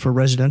for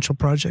residential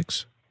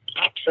projects?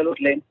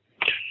 Absolutely.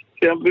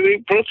 Yeah, we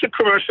approach the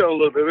commercial a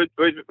little bit.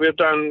 We've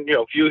done,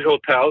 a few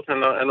hotels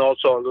and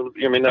also,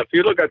 if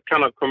you look at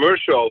kind of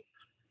commercial,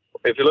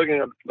 if you're looking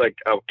at like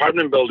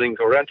apartment buildings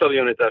or rental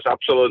units, that's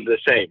absolutely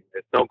the same.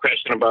 It's no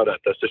question about it.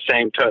 That's the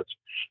same touch.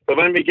 But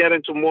when we get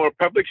into more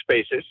public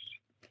spaces,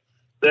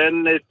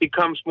 then it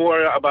becomes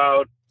more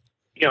about,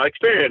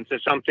 experience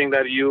is something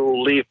that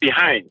you leave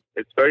behind.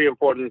 It's very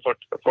important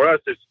for us.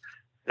 It's,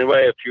 in a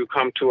way, if you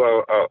come to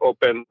a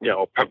open,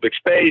 public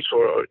space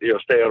or,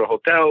 stay at a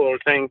hotel or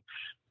thing,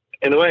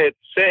 in a way, it's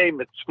the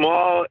same. It's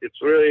small.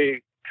 It's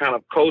really kind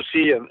of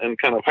cozy and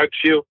kind of hugs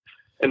you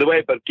in a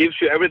way, but gives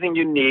you everything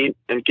you need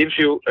and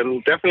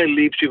definitely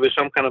leaves you with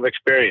some kind of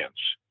experience.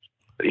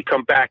 You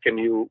come back and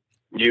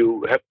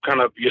you have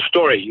kind of your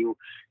story.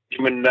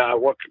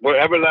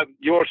 Whatever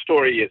your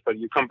story is, but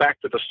you come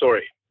back to the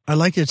story. I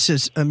like it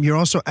says you're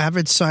also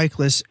avid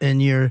cyclists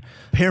and you're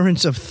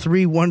parents of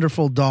 3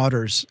 wonderful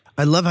daughters.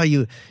 I love how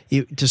you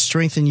to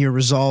strengthen your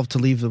resolve to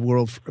leave the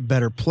world a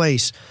better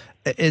place.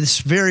 It's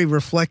very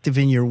reflective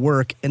in your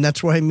work, and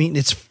that's why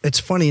it's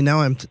funny.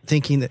 Now I'm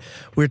thinking that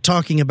we're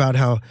talking about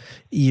how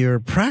your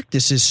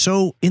practice is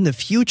so in the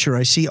future.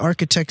 I see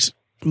architects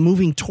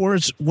moving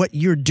towards what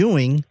you're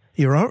doing.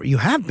 You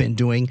have been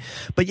doing,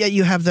 but yet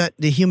you have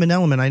the human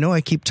element. I know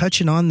I keep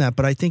touching on that,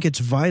 but I think it's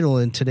vital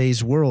in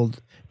today's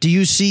world. Do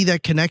you see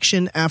that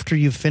connection after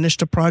you've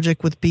finished a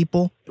project with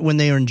people when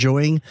they are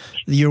enjoying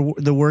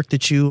the work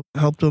that you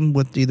helped them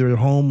with, either a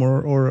home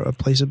or a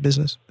place of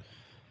business?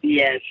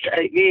 Yes,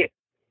 we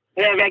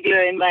are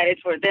regularly invited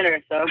for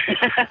dinner. So.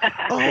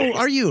 Oh,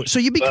 are you? So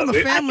you become a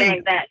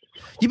family.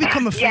 You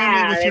become a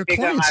family with your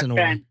clients in a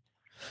way.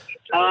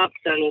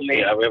 Absolutely.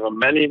 Yeah, we have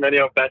many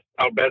of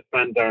our best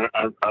friends are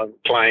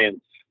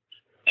clients,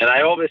 and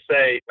I always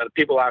say when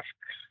people ask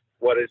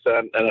what is,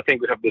 and I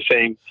think we have the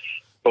same.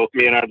 Both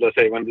me and Erla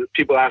say, when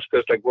people ask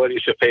us, like, what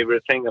is your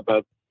favorite thing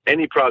about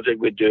any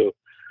project we do?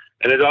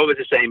 And it's always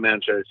the same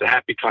answer. It's a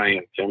happy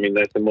client. I mean,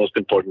 that's the most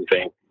important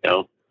thing,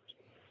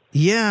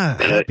 Yeah.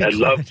 And I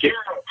love you.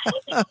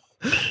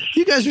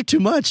 You guys are too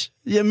much.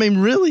 Yeah, I mean,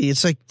 really,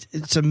 it's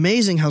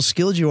amazing how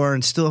skilled you are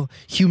and still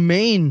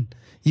humane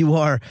you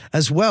are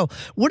as well.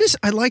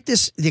 I like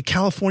this, the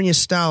California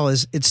style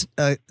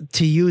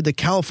to you, the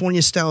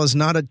California style is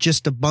not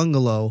just a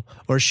bungalow,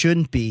 or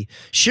shouldn't be.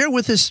 Share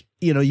with us,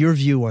 your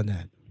view on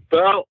that.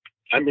 Well,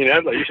 I mean,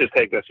 Erla, you should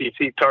take this.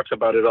 He talks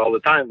about it all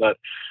the time, that,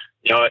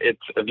 it's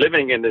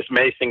living in this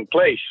amazing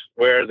place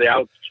where the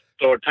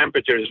outdoor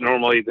temperature is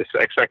normally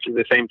exactly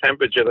the same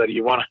temperature that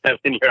you want to have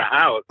in your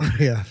house.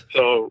 Yeah.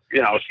 So,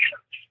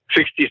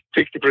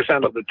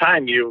 60% of the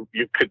time you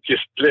could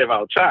just live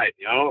outside,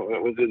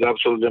 which is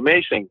absolutely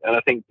amazing. And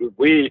I think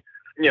we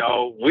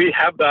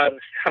have that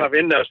kind of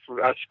in us,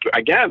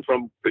 again,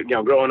 from,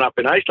 growing up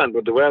in Iceland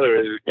where the weather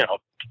is,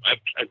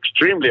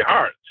 extremely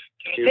hard.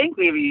 I think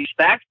we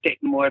respect it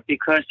more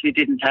because we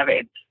didn't have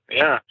it.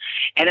 Yeah.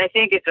 And I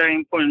think it's very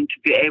important to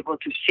be able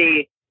to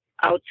see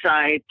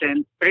outside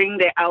and bring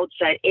the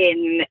outside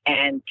in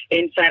and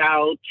inside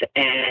out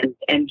and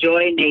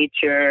enjoy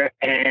nature,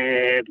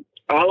 and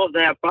all of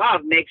the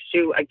above makes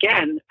you,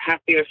 again,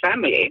 happier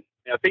family.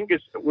 I think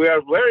we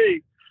are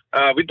very,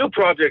 we do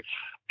projects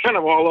kind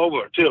of all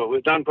over too.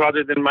 We've done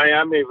projects in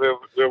Miami.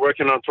 We're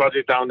working on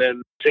projects down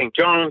in St.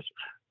 John's.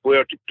 We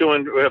have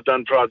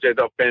done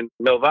projects up in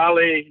Mill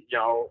Valley,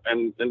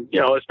 and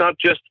it's not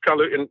just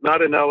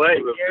not in LA.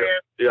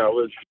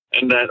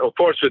 And then of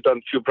course we've done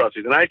a few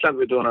projects in Iceland.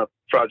 We're doing a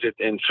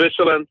project in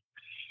Switzerland.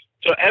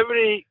 So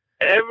every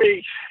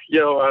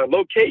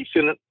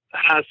location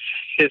has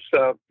his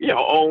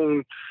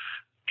own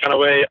kind of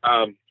way,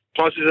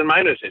 pluses and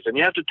minuses, and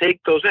you have to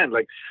take those in.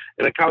 Like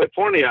in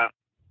California,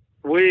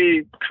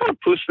 we kind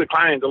of push the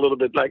client a little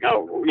bit, like,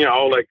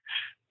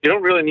 you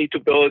don't really need to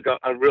build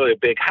a really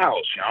big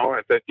house,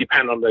 That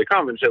depends on the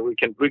economy. So we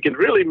can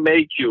really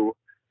make you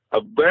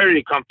a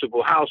very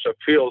comfortable house that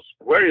feels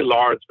very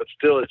large, but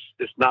still it's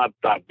not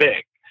that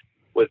big.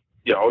 With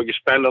you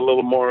spend a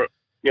little more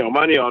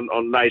money on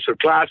nicer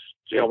glass,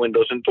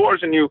 windows and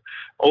doors, and you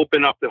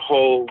open up the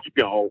whole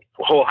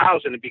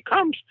house, and it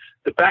becomes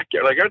the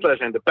backyard. Like Erla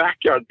saying, the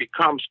backyard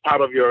becomes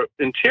part of your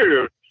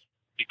interior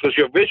because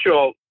your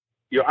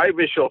eye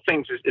visual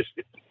things is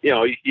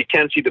you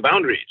can't see the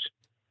boundaries.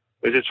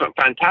 It's a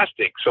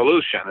fantastic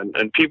solution,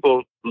 and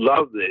people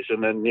love this.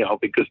 And then,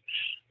 because,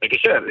 like I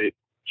said,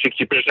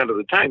 60% of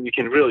the time you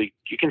can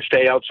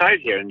stay outside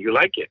here and you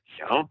like it,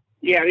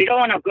 Yeah, you don't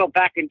want to go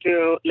back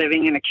into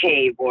living in a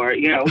cave, or,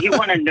 you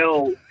want to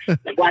know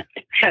what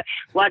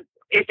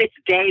if it's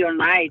day or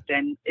night.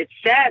 And it's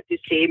sad to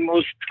see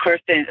most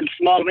curtains,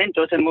 small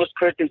windows, and most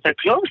curtains are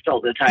closed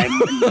all the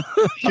time.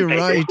 You're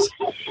right.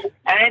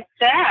 And it's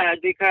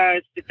sad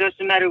because it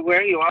doesn't matter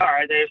where you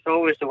are. There's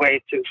always a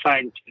way to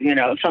find,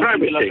 something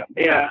privacy. To look at.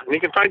 Yeah. You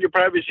can find your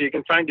privacy. You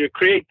can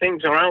create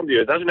things around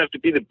you. It doesn't have to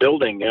be the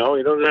building,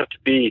 It doesn't have to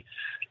be,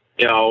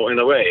 in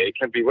a way. It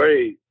can be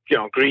very,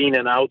 green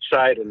and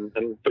outside, and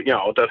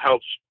that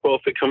helps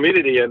both the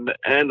community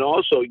and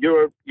also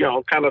your,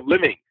 kind of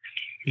living.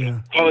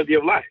 Yeah. Quality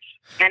of life.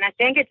 And I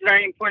think it's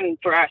very important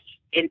for us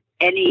in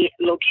any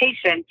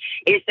location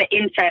is the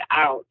inside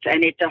out,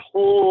 and it's a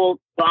whole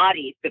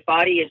bodies. The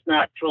body is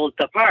not pulled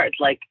apart.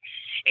 Like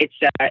it's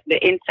the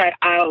inside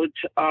out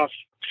of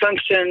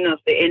function of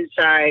the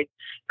inside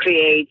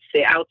creates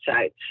the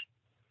outside.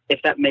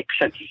 If that makes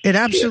sense. It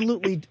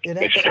absolutely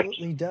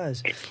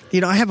does.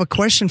 You know, I have a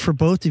question for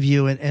both of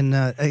you, and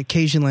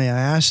occasionally I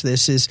ask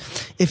this: is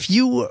if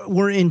you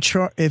were in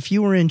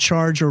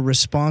charge or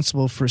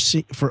responsible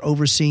for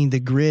overseeing the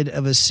grid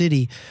of a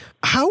city,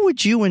 how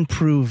would you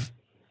improve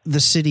the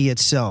city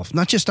itself?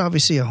 Not just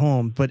obviously a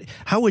home, but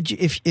how would you,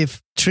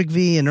 if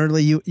Tryggvi and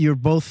Erla, you're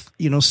both,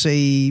 you know,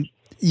 say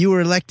you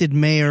were elected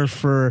mayor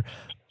for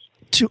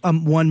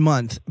 1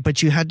 month,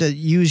 but you had to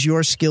use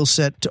your skill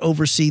set to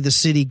oversee the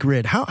city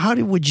grid. How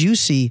would you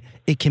see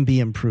it can be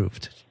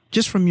improved,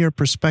 just from your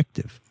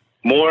perspective?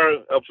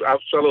 More,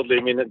 absolutely.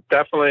 I mean,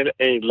 definitely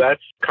a less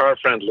car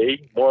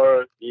friendly,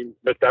 but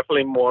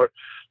definitely more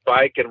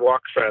bike and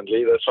walk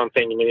friendly. That's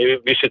something. I mean,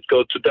 we should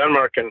go to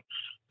Denmark and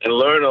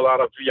learn a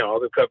lot of, you know,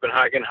 the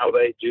Copenhagen, how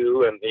they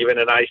do, and even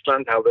in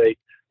Iceland, how they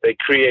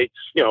create,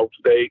 you know,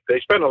 they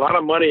spend a lot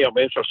of money on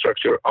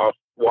infrastructure of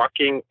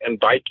walking and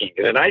biking.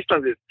 And in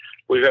Iceland,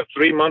 we have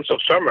 3 months of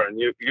summer, and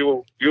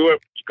you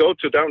go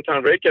to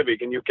downtown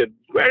Reykjavik, and you get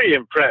very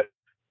impressed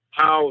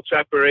how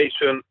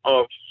separation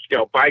of, you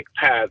know, bike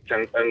paths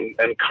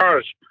and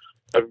cars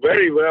are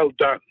very well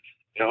done.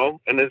 You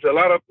know, and there's a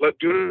lot of, like,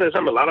 during the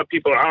summer, a lot of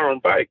people are on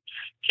bike.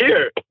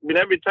 Here, I mean,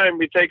 every time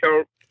we take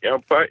our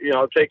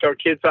take our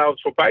kids out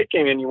for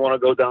biking, and you want to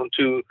go down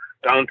to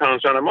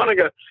downtown Santa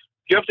Monica,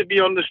 you have to be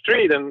on the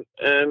street, and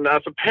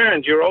as a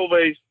parent, you're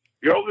always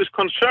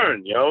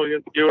concerned. You know,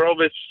 you're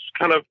always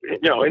kind of,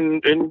 you know,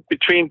 in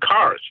between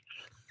cars,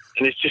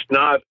 and it's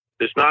not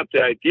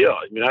the ideal.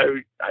 I mean,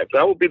 I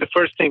that would be the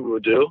first thing we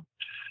would do.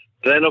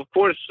 And then, of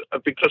course,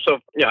 because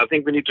of, you know, I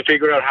think we need to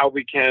figure out how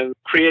we can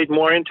create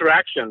more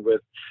interaction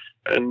with,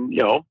 and,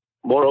 you know,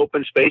 more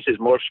open spaces,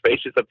 more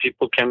spaces that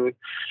people can,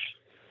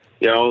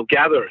 you know,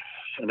 gather.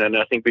 And then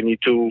I think we need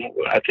to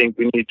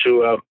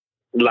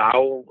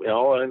allow, you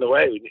know, in the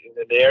way,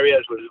 in the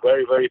areas where it's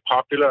very, very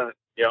popular,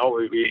 you know,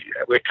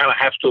 we kind of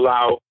have to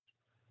allow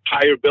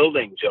higher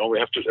buildings, you know, we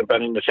have to,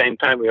 but in the same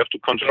time, we have to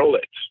control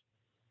it.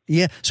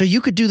 Yeah. So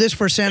you could do this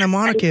for Santa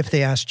Monica if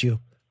they asked you.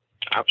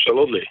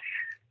 Absolutely.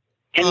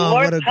 Oh,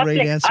 what a great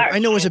answer. I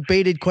know it was a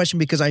baited question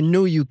because I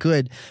knew you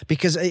could,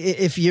 because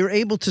if you're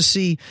able to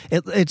see,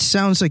 it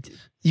sounds like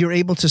you're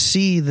able to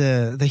see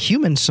the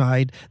human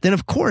side, then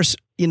of course,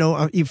 you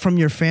know, from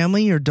your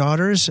family, your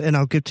daughters, and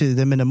I'll get to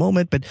them in a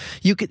moment, but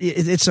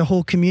it's a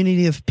whole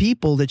community of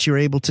people that you're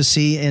able to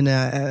see and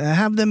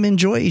have them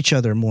enjoy each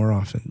other more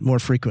often, more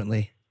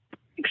frequently.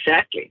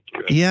 Exactly.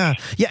 Yeah.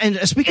 Yeah. And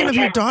speaking of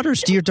your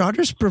daughters, do your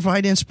daughters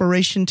provide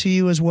inspiration to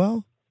you as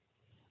well?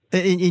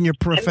 In your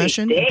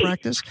profession and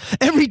practice?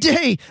 Every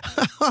day.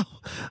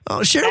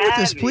 Oh, share with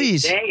us,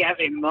 please. Every day,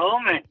 every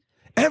moment.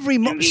 Every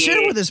moment.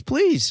 Share with us,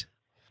 please.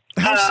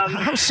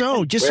 How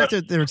so? Just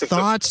their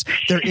thoughts,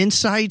 their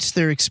insights,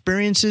 their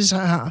experiences.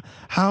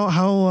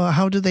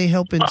 How do they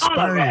help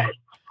inspire you?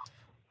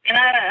 And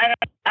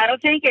I don't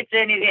think it's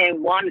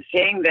anything, one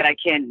thing that I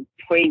can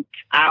point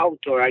out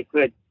or I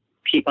could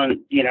keep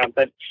on, you know,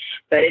 but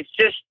it's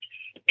just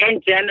in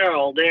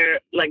general,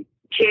 they're like,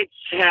 kids,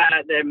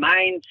 their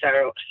minds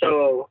are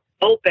so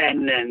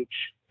open and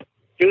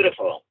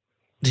beautiful.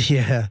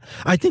 Yeah.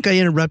 I think I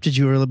interrupted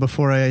you earlier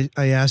before I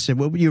asked it.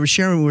 What you were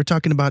sharing, we were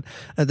talking about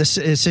the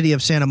city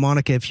of Santa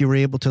Monica. If you were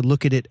able to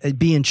look at it,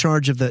 be in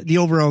charge of the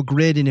overall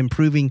grid and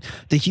improving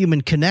the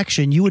human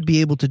connection, you would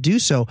be able to do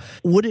so.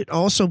 Would it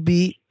also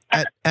be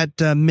at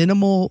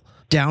minimal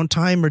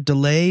downtime or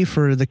delay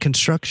for the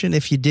construction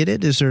if you did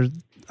it? Is there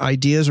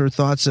ideas or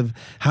thoughts of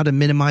how to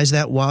minimize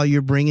that while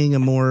you're bringing a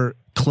more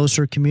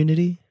closer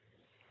community?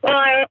 Well,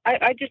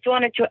 I just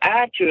wanted to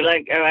add to,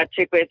 like,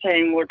 Tryggvi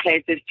saying, more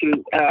places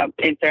to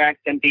interact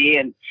and be,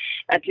 and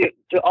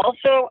to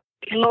also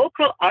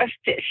local artists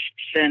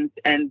and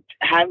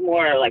have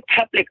more, like,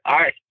 public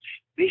art.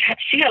 We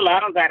see a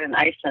lot of that in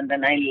Iceland,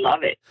 and I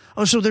love it.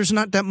 Oh, so there's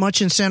not that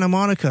much in Santa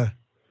Monica?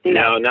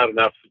 No, not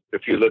enough.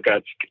 If you look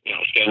at, you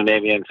know,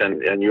 Scandinavians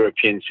and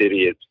European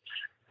city,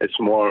 it's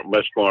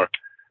much more.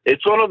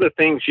 It's one of the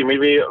things,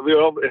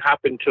 it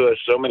happened to us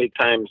so many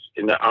times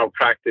in our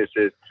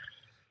practices.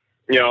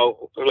 You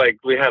know, like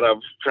we had a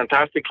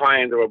fantastic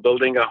client that were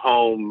building a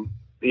home,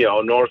 you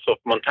know, north of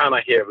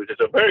Montana here, which is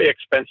a very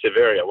expensive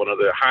area, one of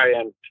the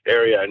high-end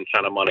area in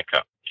Santa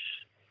Monica.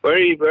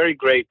 Very, very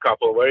great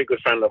couple, very good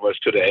friend of ours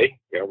today.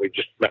 You know, we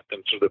just met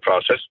them through the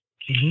process.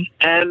 Mm-hmm.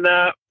 And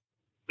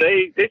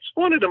they just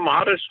wanted a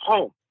modest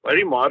home,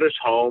 very modest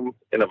home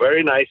in a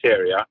very nice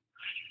area.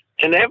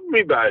 And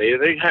everybody,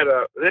 they had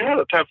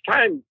a tough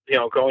time, you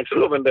know, going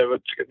through. And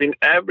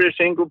every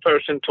single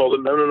person told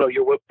them, no,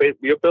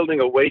 you're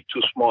building a way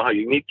too small house.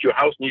 Your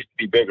house needs to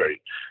be bigger.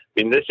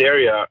 In this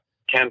area,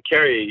 can't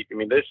carry.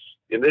 In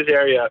this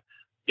area,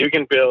 you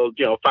can build,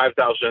 you know,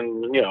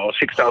 5,000,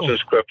 6,000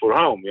 square foot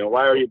home. You know,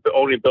 why are you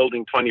only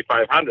building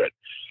 2,500?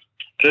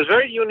 And it's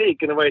very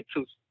unique in a way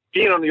to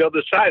being on the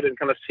other side and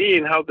kind of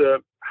seeing how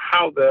the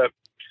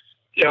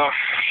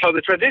how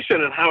the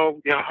tradition and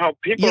how how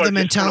people Yeah, are the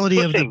mentality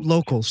just of kind the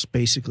locals,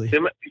 basically.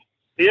 the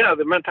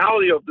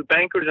mentality of the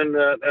bankers and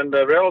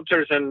the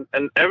realtors and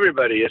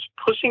everybody is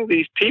pushing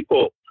these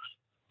people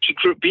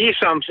to be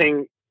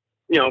something,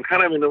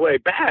 kind of in a way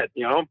bad,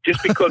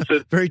 just because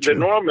they're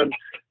norm, and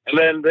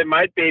then they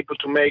might be able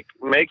to make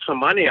some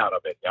money out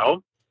of it,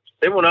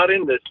 They were not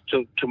in this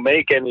to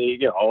make any,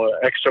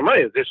 extra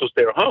money. This was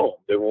their home.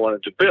 They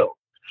wanted to build.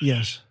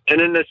 Yes.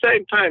 And in the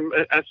same time,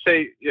 I'd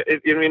say,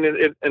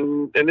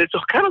 and it's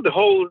kind of the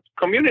whole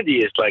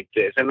community is like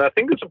this. And I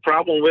think it's a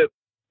problem with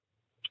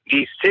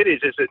these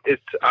cities is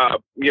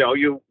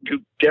you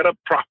get a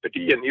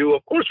property and you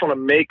of course want to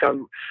make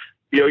on,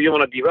 you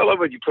want to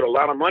develop it. You put a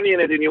lot of money in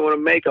it and you want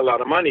to make a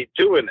lot of money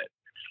doing it.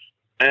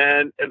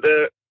 And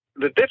the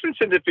difference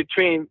in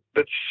between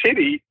the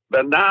city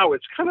that now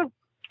it's kind of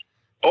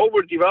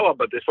overdeveloped,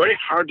 but it's very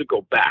hard to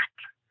go back.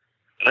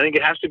 I think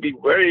it has to be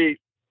very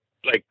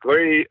like for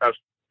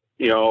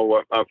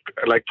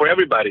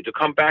everybody to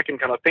come back and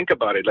kind of think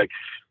about it. Like,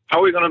 how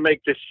are we going to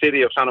make this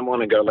city of Santa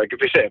Monica? Like,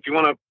 if you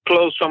want to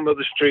close some of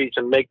the streets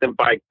and make them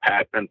bike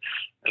path, and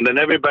then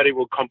everybody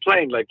will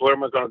complain, like, what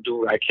am I going to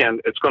do?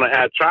 It's going to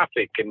add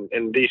traffic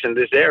in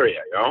this area,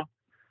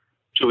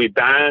 Should we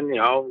ban,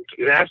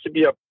 it has to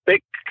be a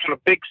big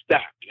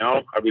step,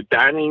 Are we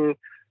banning,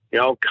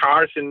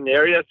 cars in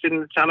areas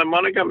in Santa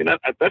Monica? I mean, I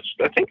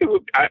think it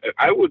would,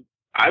 I would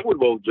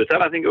vote with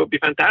that. I think it would be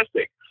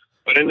fantastic.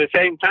 But in the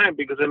same time,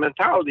 because the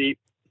mentality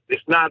is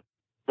not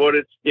what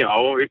it's,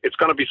 it's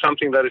going to be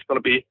something that is going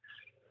to be,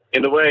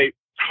 in a way,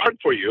 hard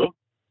for you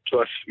to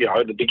us,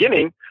 at the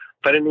beginning.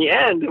 But in the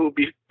end, in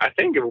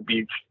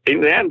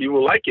the end, you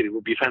will like it. It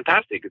will be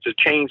fantastic. It's a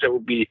change that will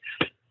be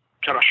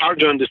kind of hard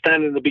to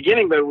understand in the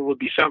beginning, but it will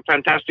be some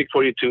fantastic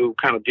for you to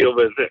kind of deal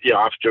with,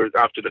 after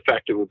the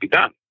fact it will be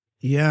done.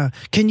 Yeah.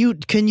 Can you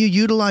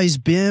utilize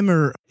BIM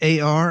or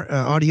AR,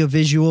 audio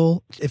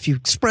visual? If you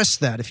express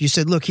that, if you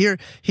said, look,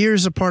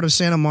 here's a part of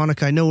Santa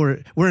Monica. I know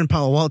we're in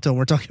Palo Alto and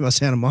we're talking about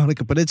Santa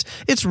Monica, but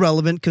it's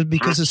relevant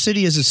because a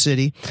city is a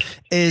city,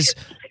 is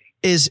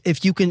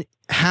if you can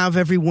have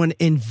everyone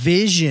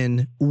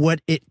envision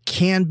what it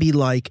can be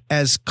like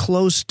as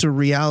close to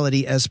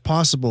reality as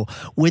possible,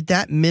 would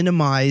that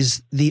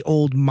minimize the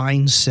old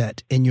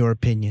mindset, in your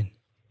opinion?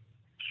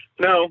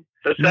 No.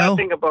 The sad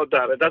thing about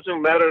that, it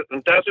doesn't matter.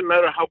 It doesn't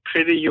matter how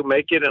pretty you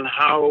make it and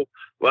how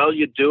well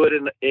you do it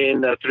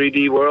in a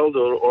 3D world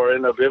or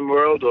in a BIM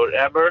world or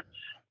ever.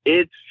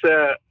 It's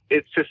a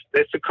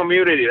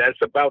community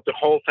that's about the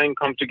whole thing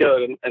come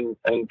together and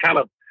kind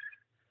of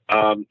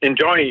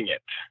enjoying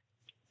it,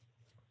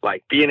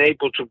 like being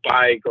able to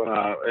bike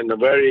in a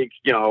very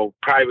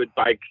private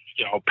bike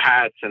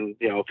paths and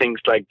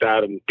things like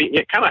that, and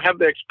you kind of have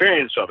the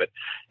experience of it.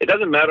 It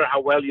doesn't matter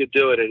how well you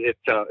do it.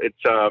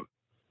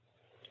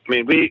 I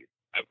mean,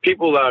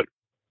 people that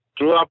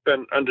grew up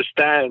and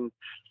understand,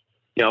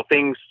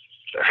 things,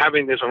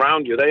 having this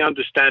around you, they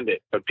understand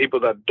it. But people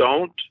that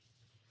don't,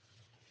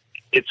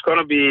 that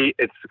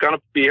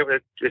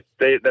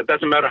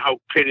doesn't matter how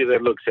pretty they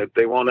look,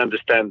 they won't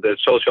understand the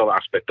social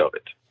aspect of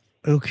it.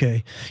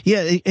 Okay.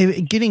 Yeah.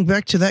 Getting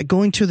back to that,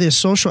 going to the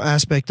social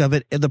aspect of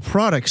it, the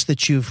products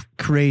that you've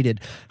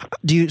created,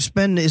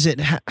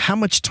 how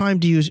much time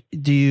do you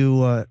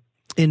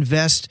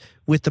invest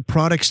with the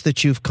products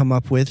that you've come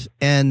up with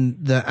and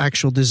the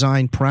actual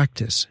design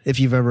practice, if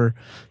you've ever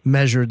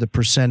measured the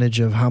percentage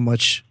of how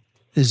much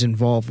is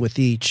involved with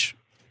each?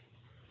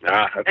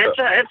 It's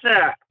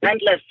a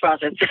endless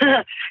process.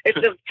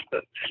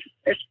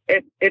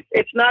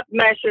 It's not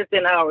measured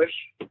in hours.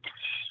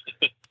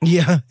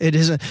 Yeah, it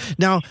isn't.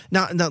 Now,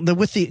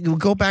 we'll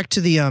go back to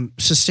the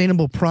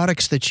sustainable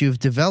products that you've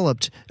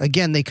developed.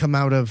 Again, they come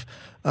out of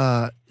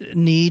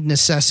need,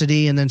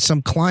 necessity, and then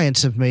some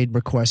clients have made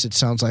requests. It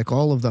sounds like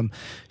all of them.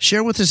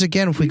 Share with us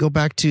again if we go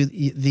back to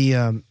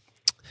the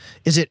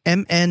is it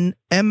MNM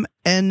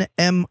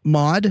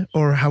mod,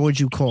 or how would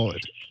you call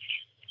it?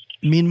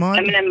 Mean mod?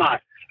 M&M mod.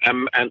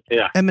 M&M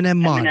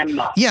mod. M&M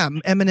mod. Yeah,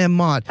 M&M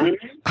mod.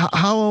 Mm-hmm.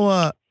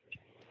 How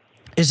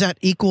is that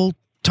equal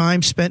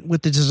time spent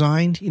with the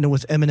design,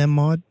 with M&M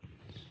mod?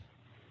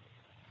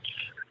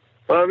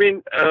 Well, I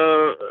mean,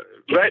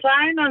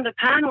 design on the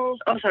panels.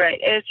 Oh, sorry.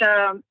 It's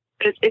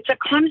a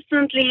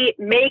constantly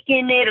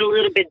making it a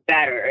little bit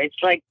better.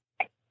 It's like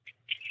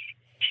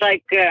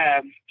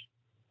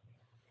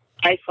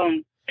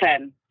iPhone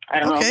 10. I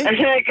don't know. The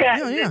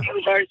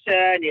new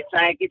version.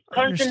 It's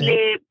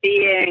constantly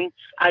being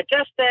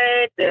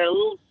adjusted. There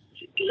are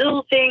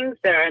little things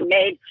that are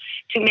made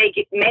to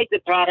make the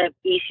product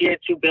easier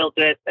to build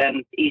with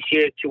and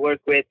easier to work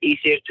with,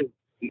 easier to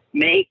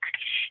make,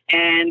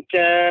 and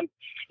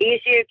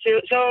easier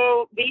to.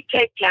 So we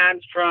take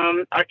plans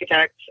from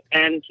architects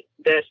and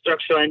the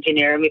structural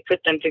engineer, and we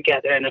put them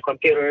together in a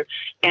computer,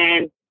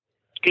 and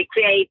we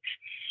create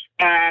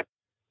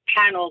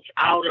panels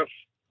out of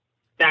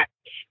that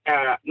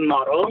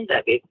model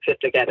that we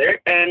put together.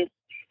 And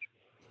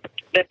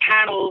the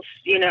panels,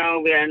 we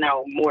are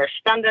now more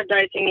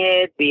standardizing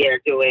it. We are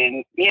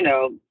doing,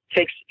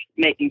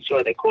 making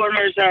sure the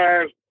corners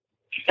are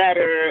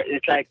better.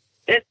 It's like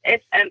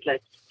it's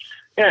endless.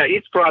 Yeah,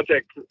 each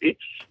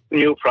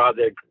new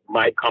project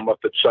might come up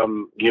with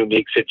some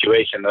unique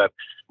situation that,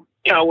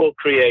 will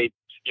create,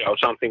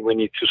 something we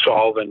need to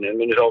solve. And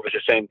it's always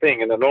the same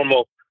thing. And the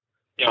normal,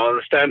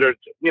 the standard,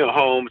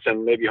 homes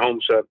and maybe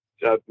homes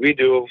that we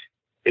do,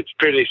 it's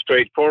pretty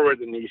straightforward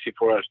and easy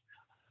for us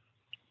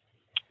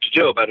to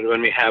do. But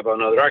when we have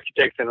another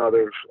architect and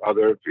other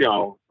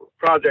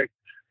project,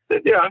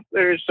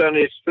 there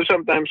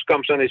sometimes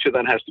comes an issue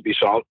that has to be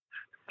solved.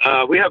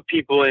 We have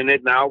people in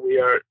it now.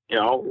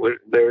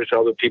 There's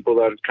other people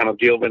that kind of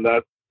deal with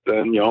that.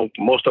 And,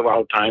 most of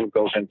our time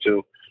goes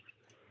into,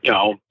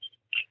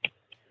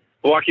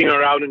 walking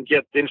around and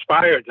get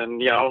inspired and,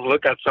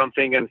 look at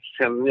something and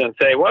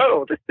say,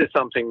 whoa, this is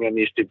something that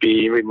needs to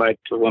be, we might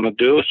want to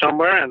do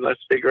somewhere. And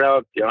let's figure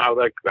out,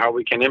 how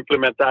we can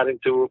implement that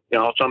into,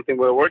 something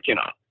we're working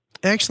on.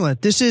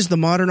 Excellent. This is The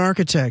Modern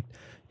Architect,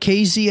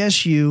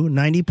 KZSU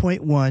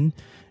 90.1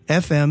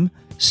 FM,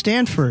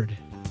 Stanford.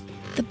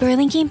 The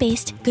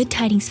Burlingame-based Good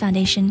Tidings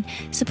Foundation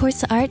supports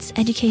the arts,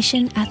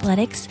 education,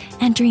 athletics,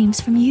 and dreams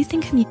from youth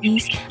and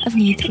communities of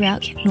need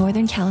throughout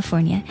Northern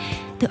California.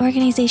 The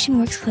organization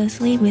works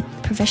closely with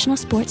professional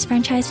sports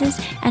franchises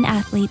and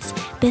athletes,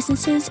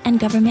 businesses, and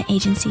government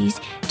agencies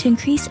to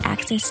increase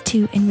access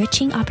to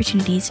enriching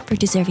opportunities for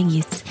deserving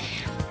youths.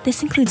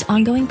 This includes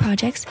ongoing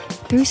projects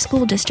through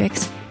school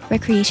districts,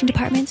 recreation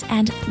departments,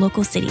 and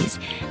local cities.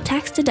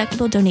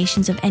 Tax-deductible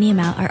donations of any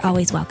amount are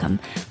always welcome.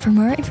 For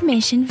more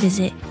information,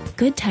 visit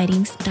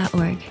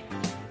goodtidings.org.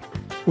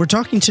 We're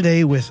talking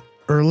today with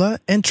Erla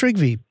and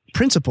Tryggvi,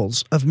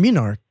 principals of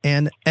Minark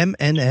and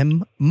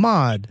M&M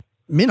Mod.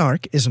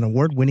 Minark is an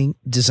award-winning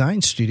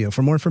design studio.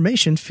 For more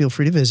information, feel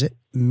free to visit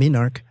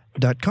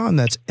minark.com.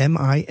 That's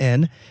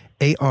MINARC.com.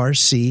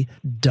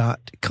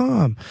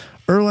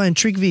 Erla and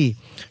Tryggvi,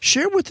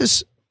 share with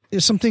us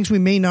some things we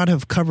may not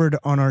have covered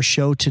on our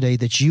show today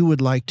that you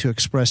would like to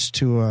express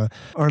to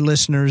our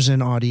listeners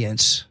and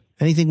audience.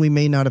 Anything we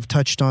may not have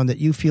touched on that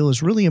you feel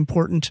is really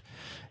important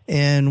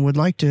and would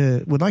like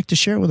to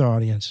share with our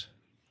audience.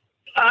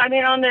 I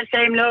mean, on the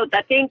same note,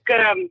 I think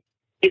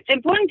it's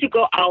important to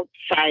go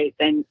outside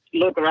and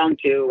look around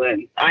you.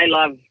 And I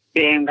love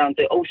being around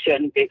the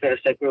ocean because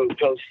I grew up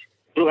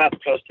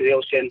close to the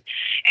ocean,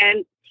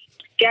 and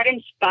get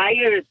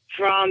inspired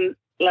from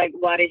like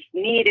what is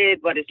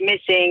needed, what is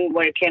missing,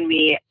 where can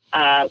we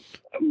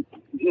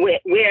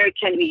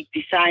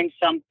design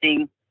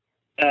something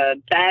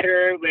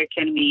better, where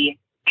can we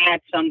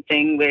add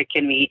something, where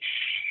can we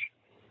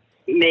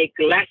make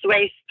less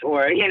waste,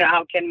 or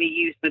how can we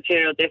use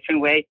material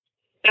different way.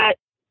 But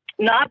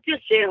not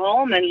just sit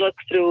home and look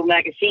through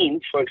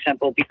magazines, for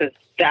example, because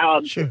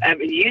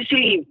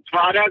usually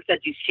products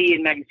that you see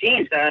in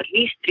magazines are at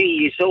least 3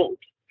 years old.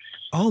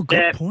 Oh,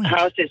 good point.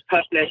 Houses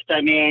published,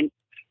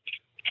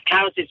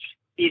 houses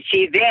you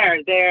see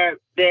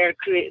they're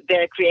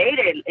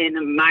created in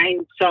a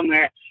mine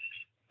somewhere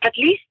at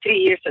least 3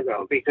 years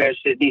ago, because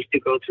it needs to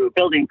go through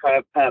building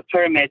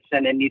permits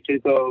and it needs to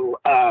go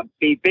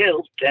be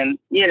built and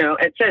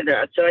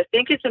etc. So I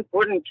think it's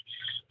important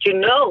to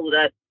know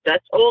that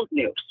that's old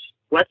news.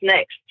 What's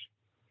next?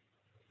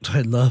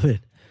 I love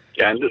it.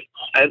 Yeah,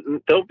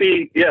 and don't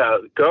be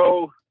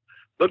go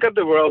look at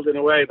the world in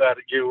a way that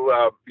you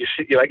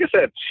see, like I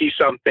said, see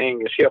something,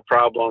 you see a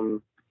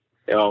problem.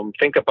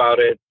 Think about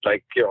it.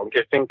 Like,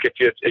 think if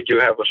you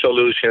have a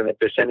solution, if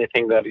there's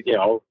anything that,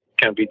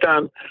 can be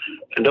done,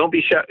 and don't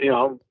be shy,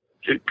 to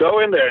go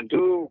in there and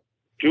do,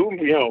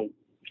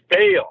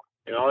 fail.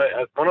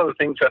 One of the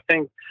things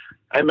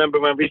I remember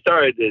when we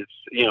started this,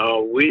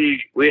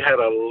 we had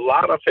a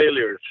lot of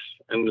failures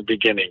in the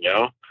beginning,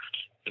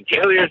 And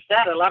failures.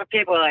 That a lot of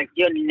people are like,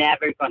 you're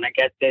never going to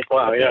get this.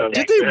 Wow, yeah.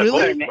 Did they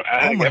really?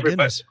 Oh my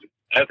goodness.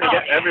 I think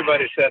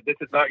everybody said you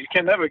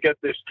can never get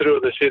this through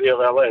the city of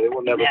LA. They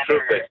will never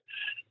prove it.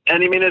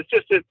 And I mean,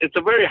 it's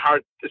a very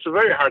hard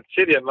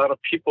city, and a lot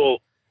of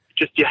people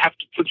you have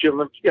to put your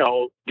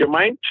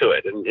mind to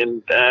it,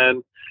 and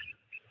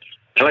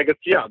like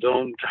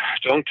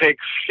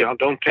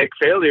don't take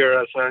failure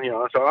as an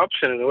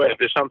option in a way. If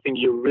there's something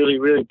you really,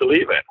 really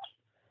believe in.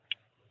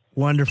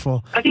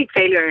 Wonderful. I think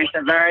failure is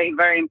a very,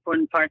 very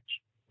important part.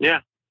 Yeah.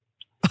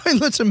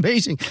 That's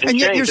amazing. And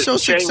yet you're so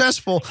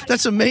successful.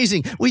 That's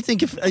amazing. We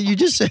think if you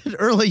just said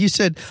earlier, you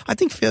said, I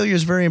think failure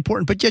is very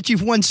important, but yet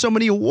you've won so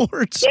many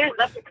awards. Yeah,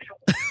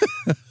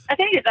 I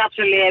think it's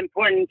absolutely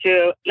important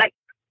to, like,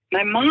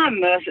 my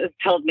mom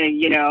told me,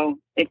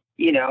 if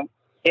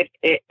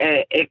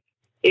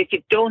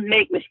you don't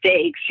make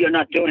mistakes, you're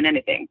not doing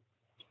anything.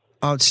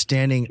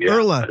 Outstanding. Yeah.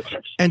 Erla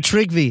and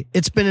Tryggvi,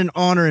 it's been an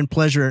honor and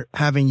pleasure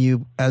having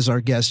you as our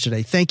guest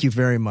today. Thank you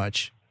very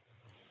much.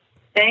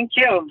 Thank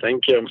you.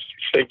 Thank you.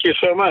 Thank you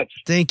so much.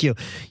 Thank you.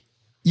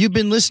 You've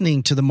been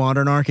listening to The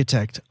Modern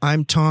Architect.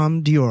 I'm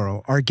Tom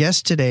Dioro. Our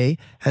guest today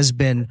has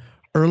been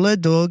Erla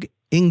Dogg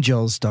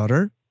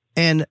Ingelsdottir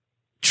and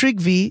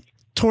Tryggvi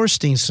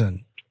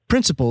Torstensson,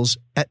 principals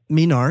at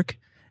Minark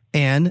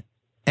and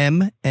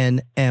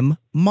M&M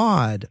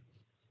Mod.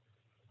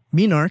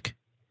 Minark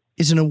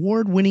is an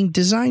award-winning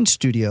design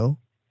studio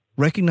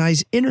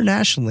recognized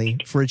internationally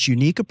for its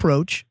unique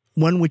approach,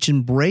 one which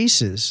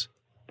embraces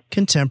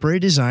contemporary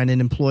design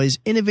and employs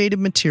innovative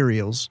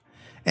materials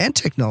and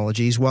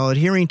technologies while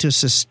adhering to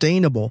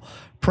sustainable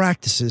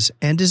practices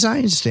and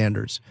design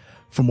standards.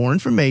 For more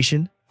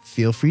information,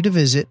 feel free to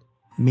visit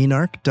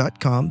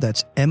minarc.com.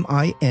 That's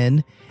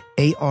MINARC.com.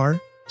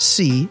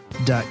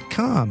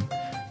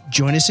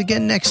 Join us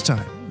again next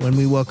time when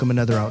we welcome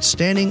another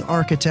outstanding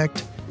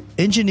architect,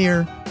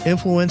 engineer,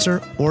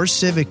 influencer, or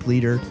civic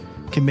leader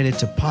committed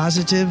to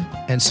positive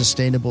and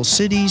sustainable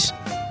cities,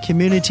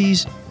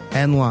 communities,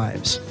 and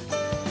lives.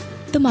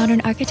 The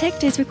Modern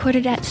Architect is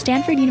recorded at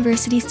Stanford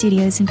University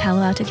Studios in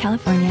Palo Alto,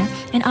 California,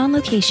 and on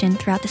location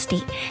throughout the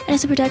state, and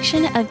is a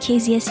production of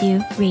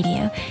KZSU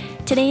Radio.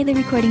 Today, the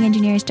recording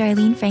engineer is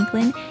Darlene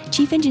Franklin,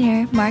 chief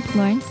engineer Mark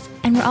Lawrence,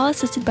 and we're all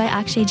assisted by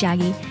Akshay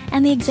Jaggi,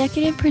 and the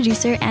executive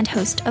producer and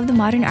host of The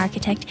Modern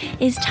Architect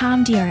is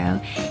Tom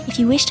Dioro. If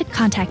you wish to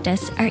contact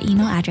us, our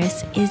email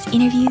address is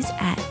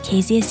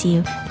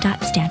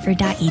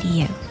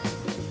interviews@kzsu.stanford.edu.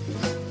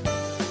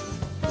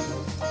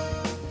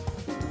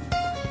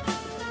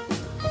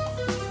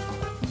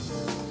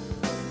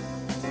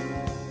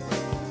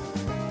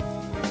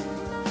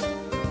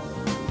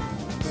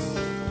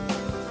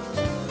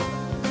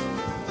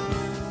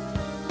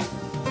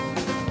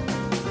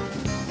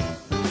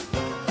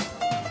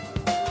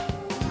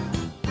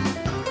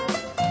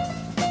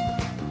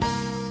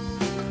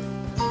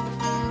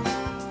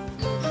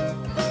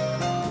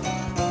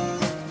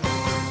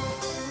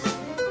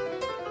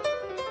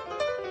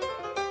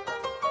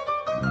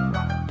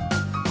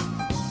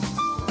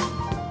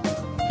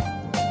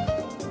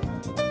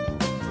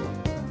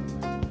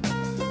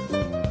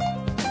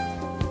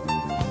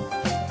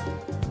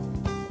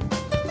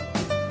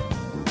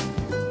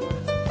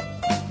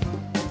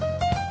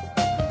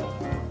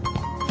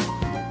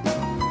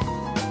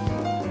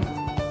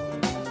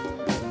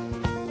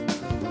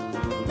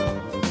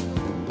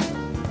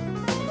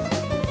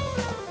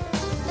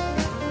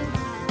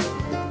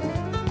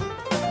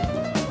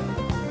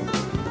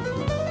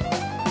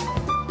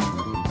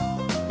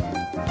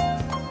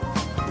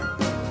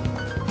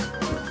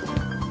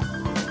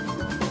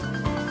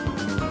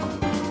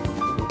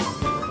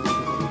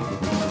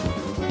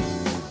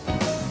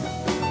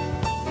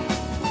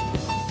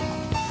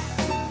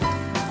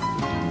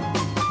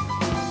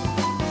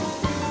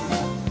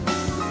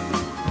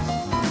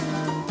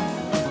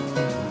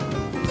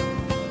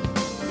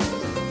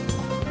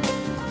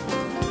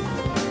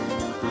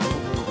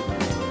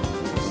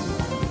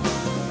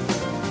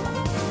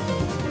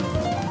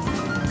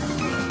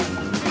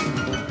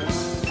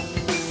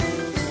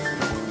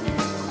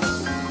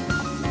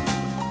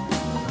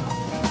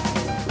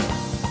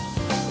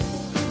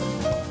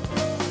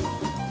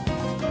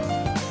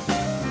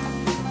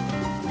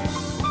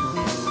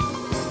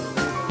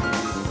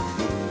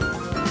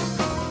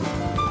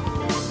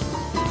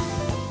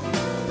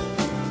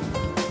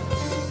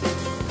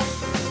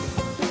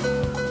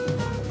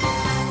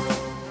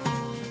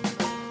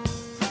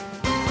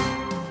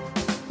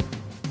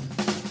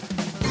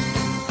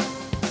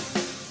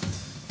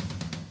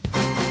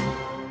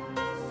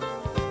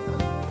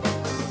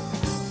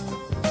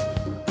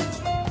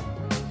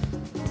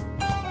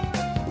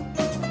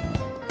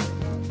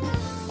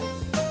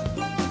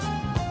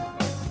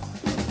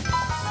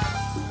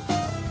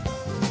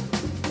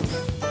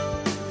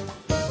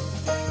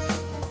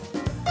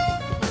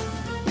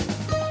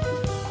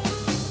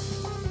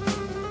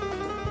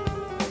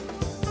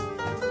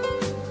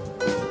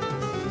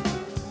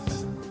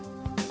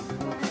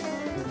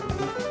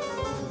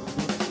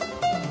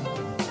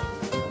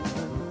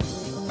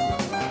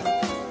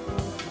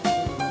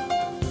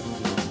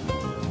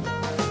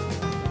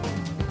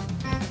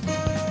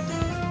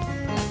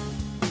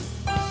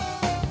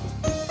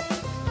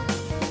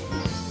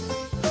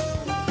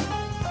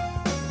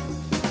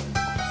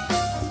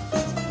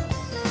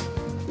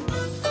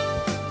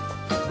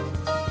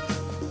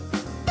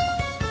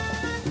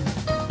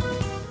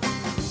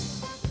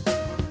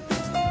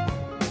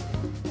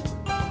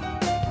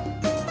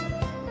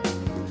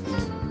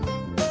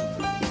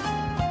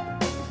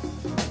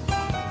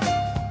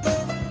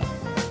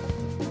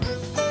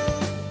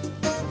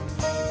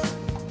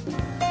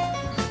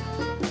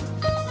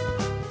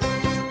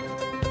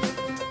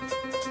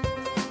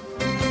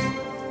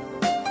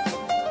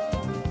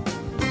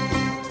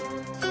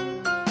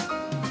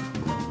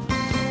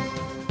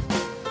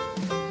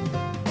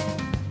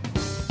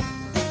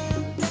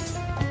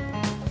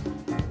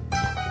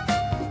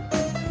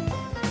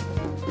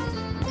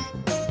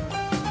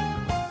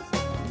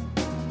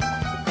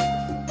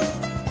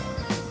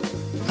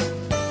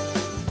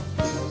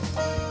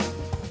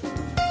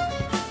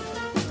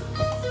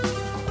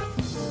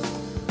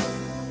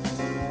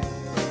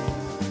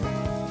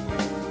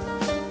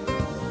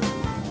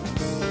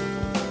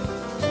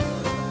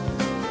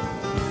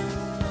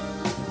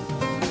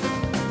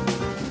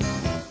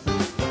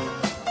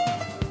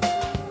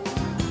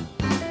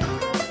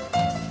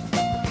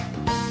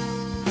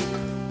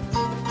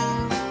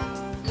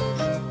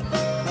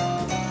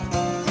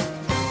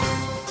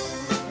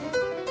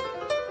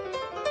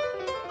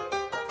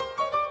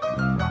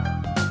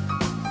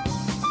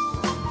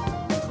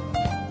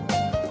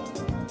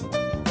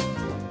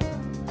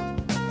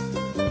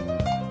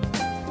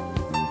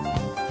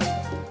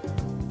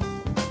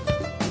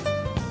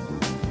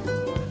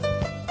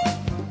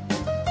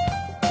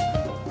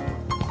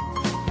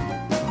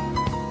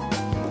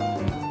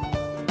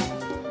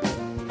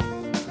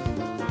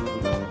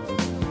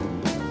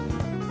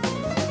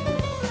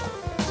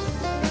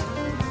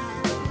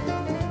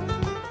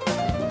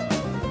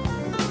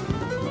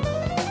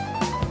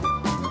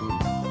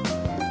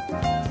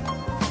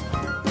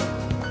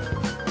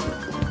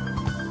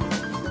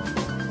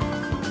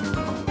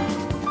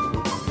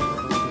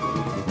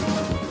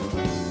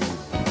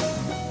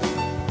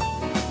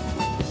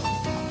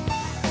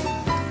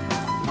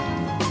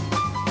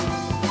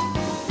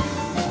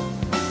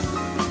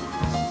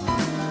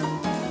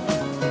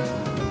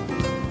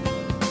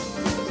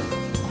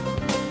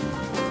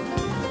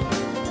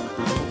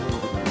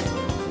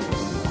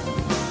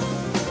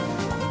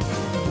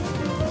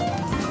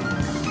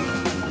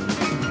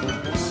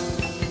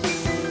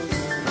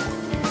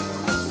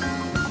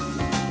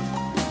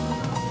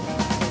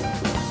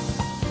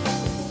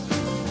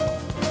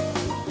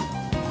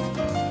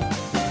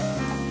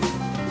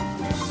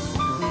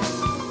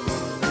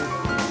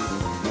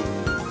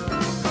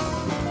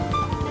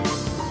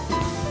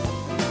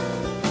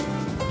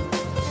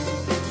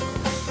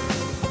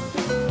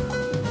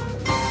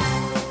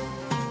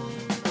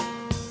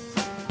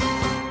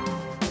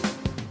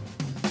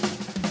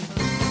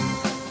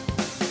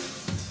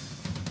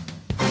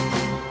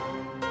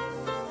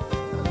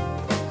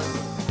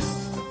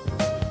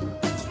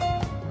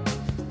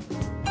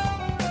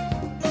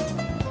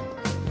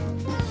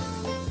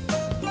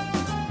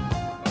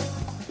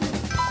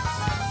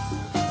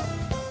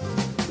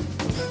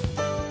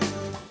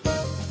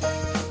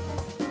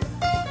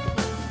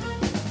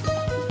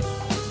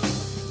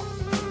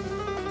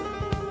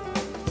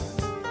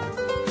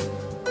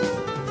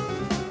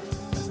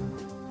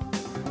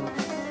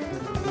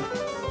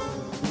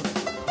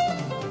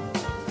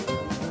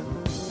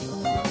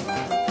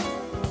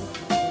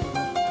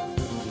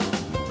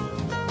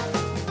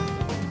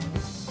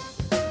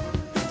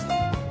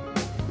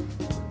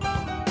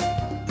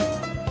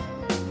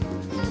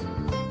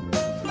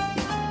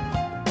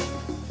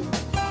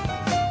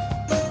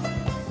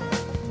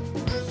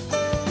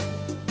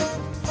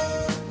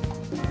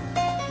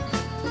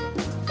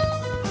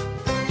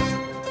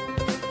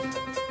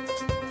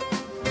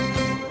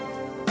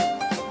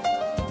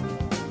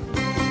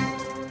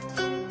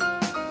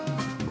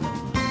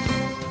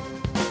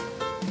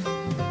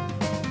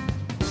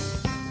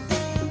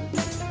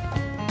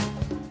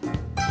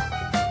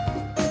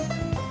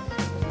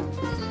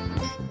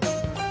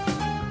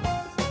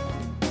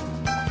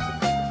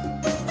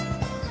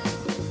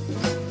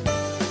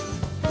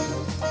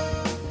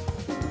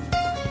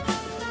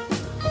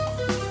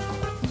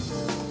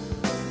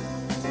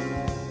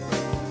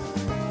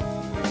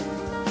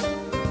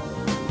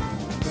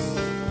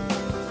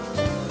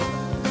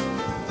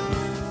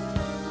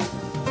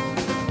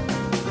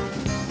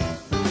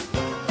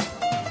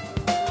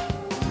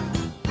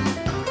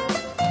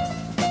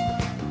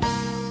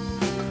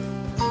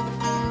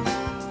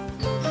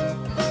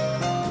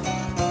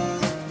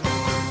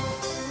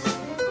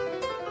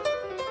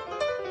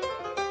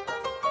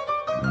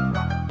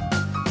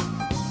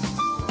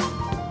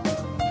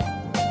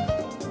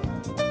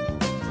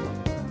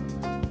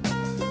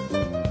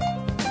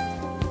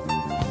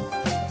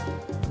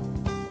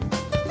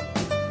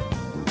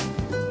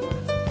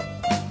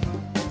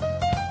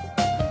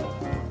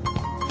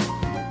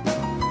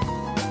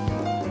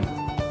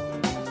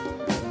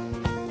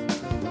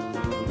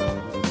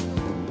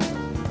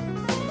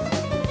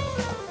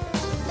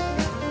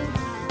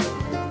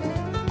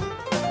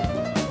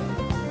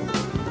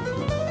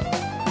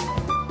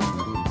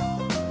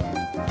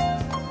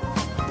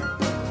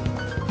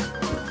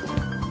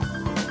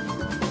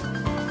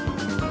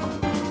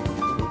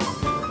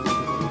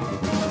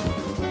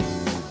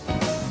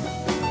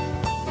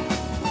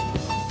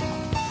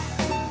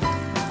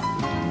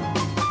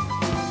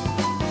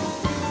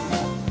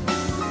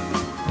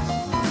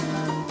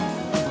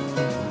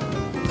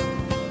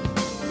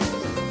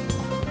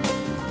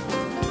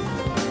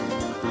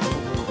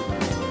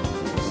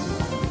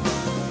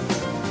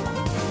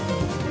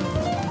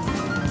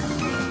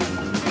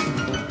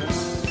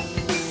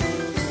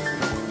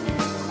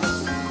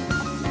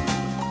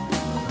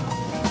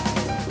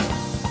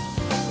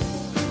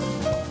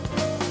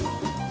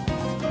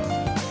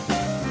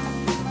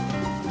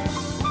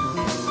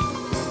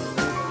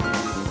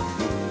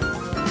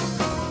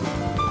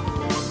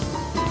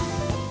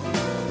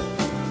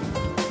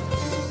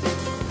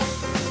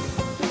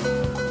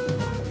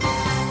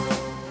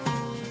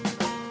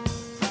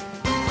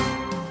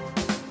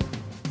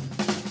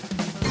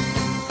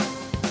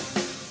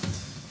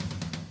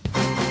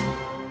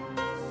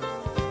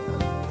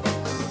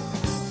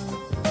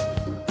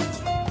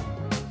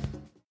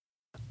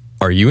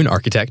 Are you an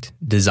architect,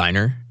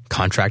 designer,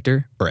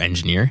 contractor, or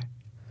engineer?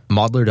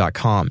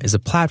 Modeler.com is a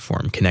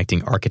platform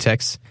connecting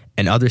architects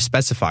and other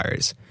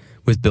specifiers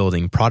with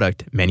building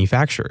product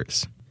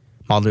manufacturers.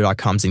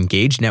 Modeler.com's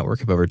engaged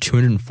network of over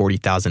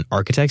 240,000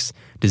 architects,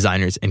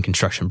 designers, and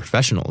construction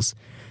professionals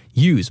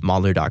use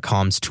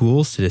Modeler.com's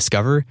tools to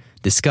discover,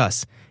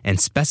 discuss, and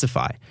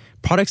specify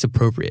products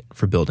appropriate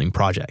for building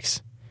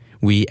projects.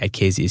 We at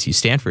KZSU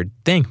Stanford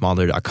thank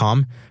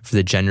Modeler.com for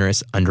the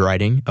generous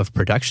underwriting of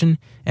production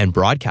and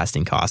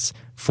broadcasting costs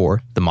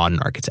for The Modern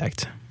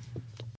Architect.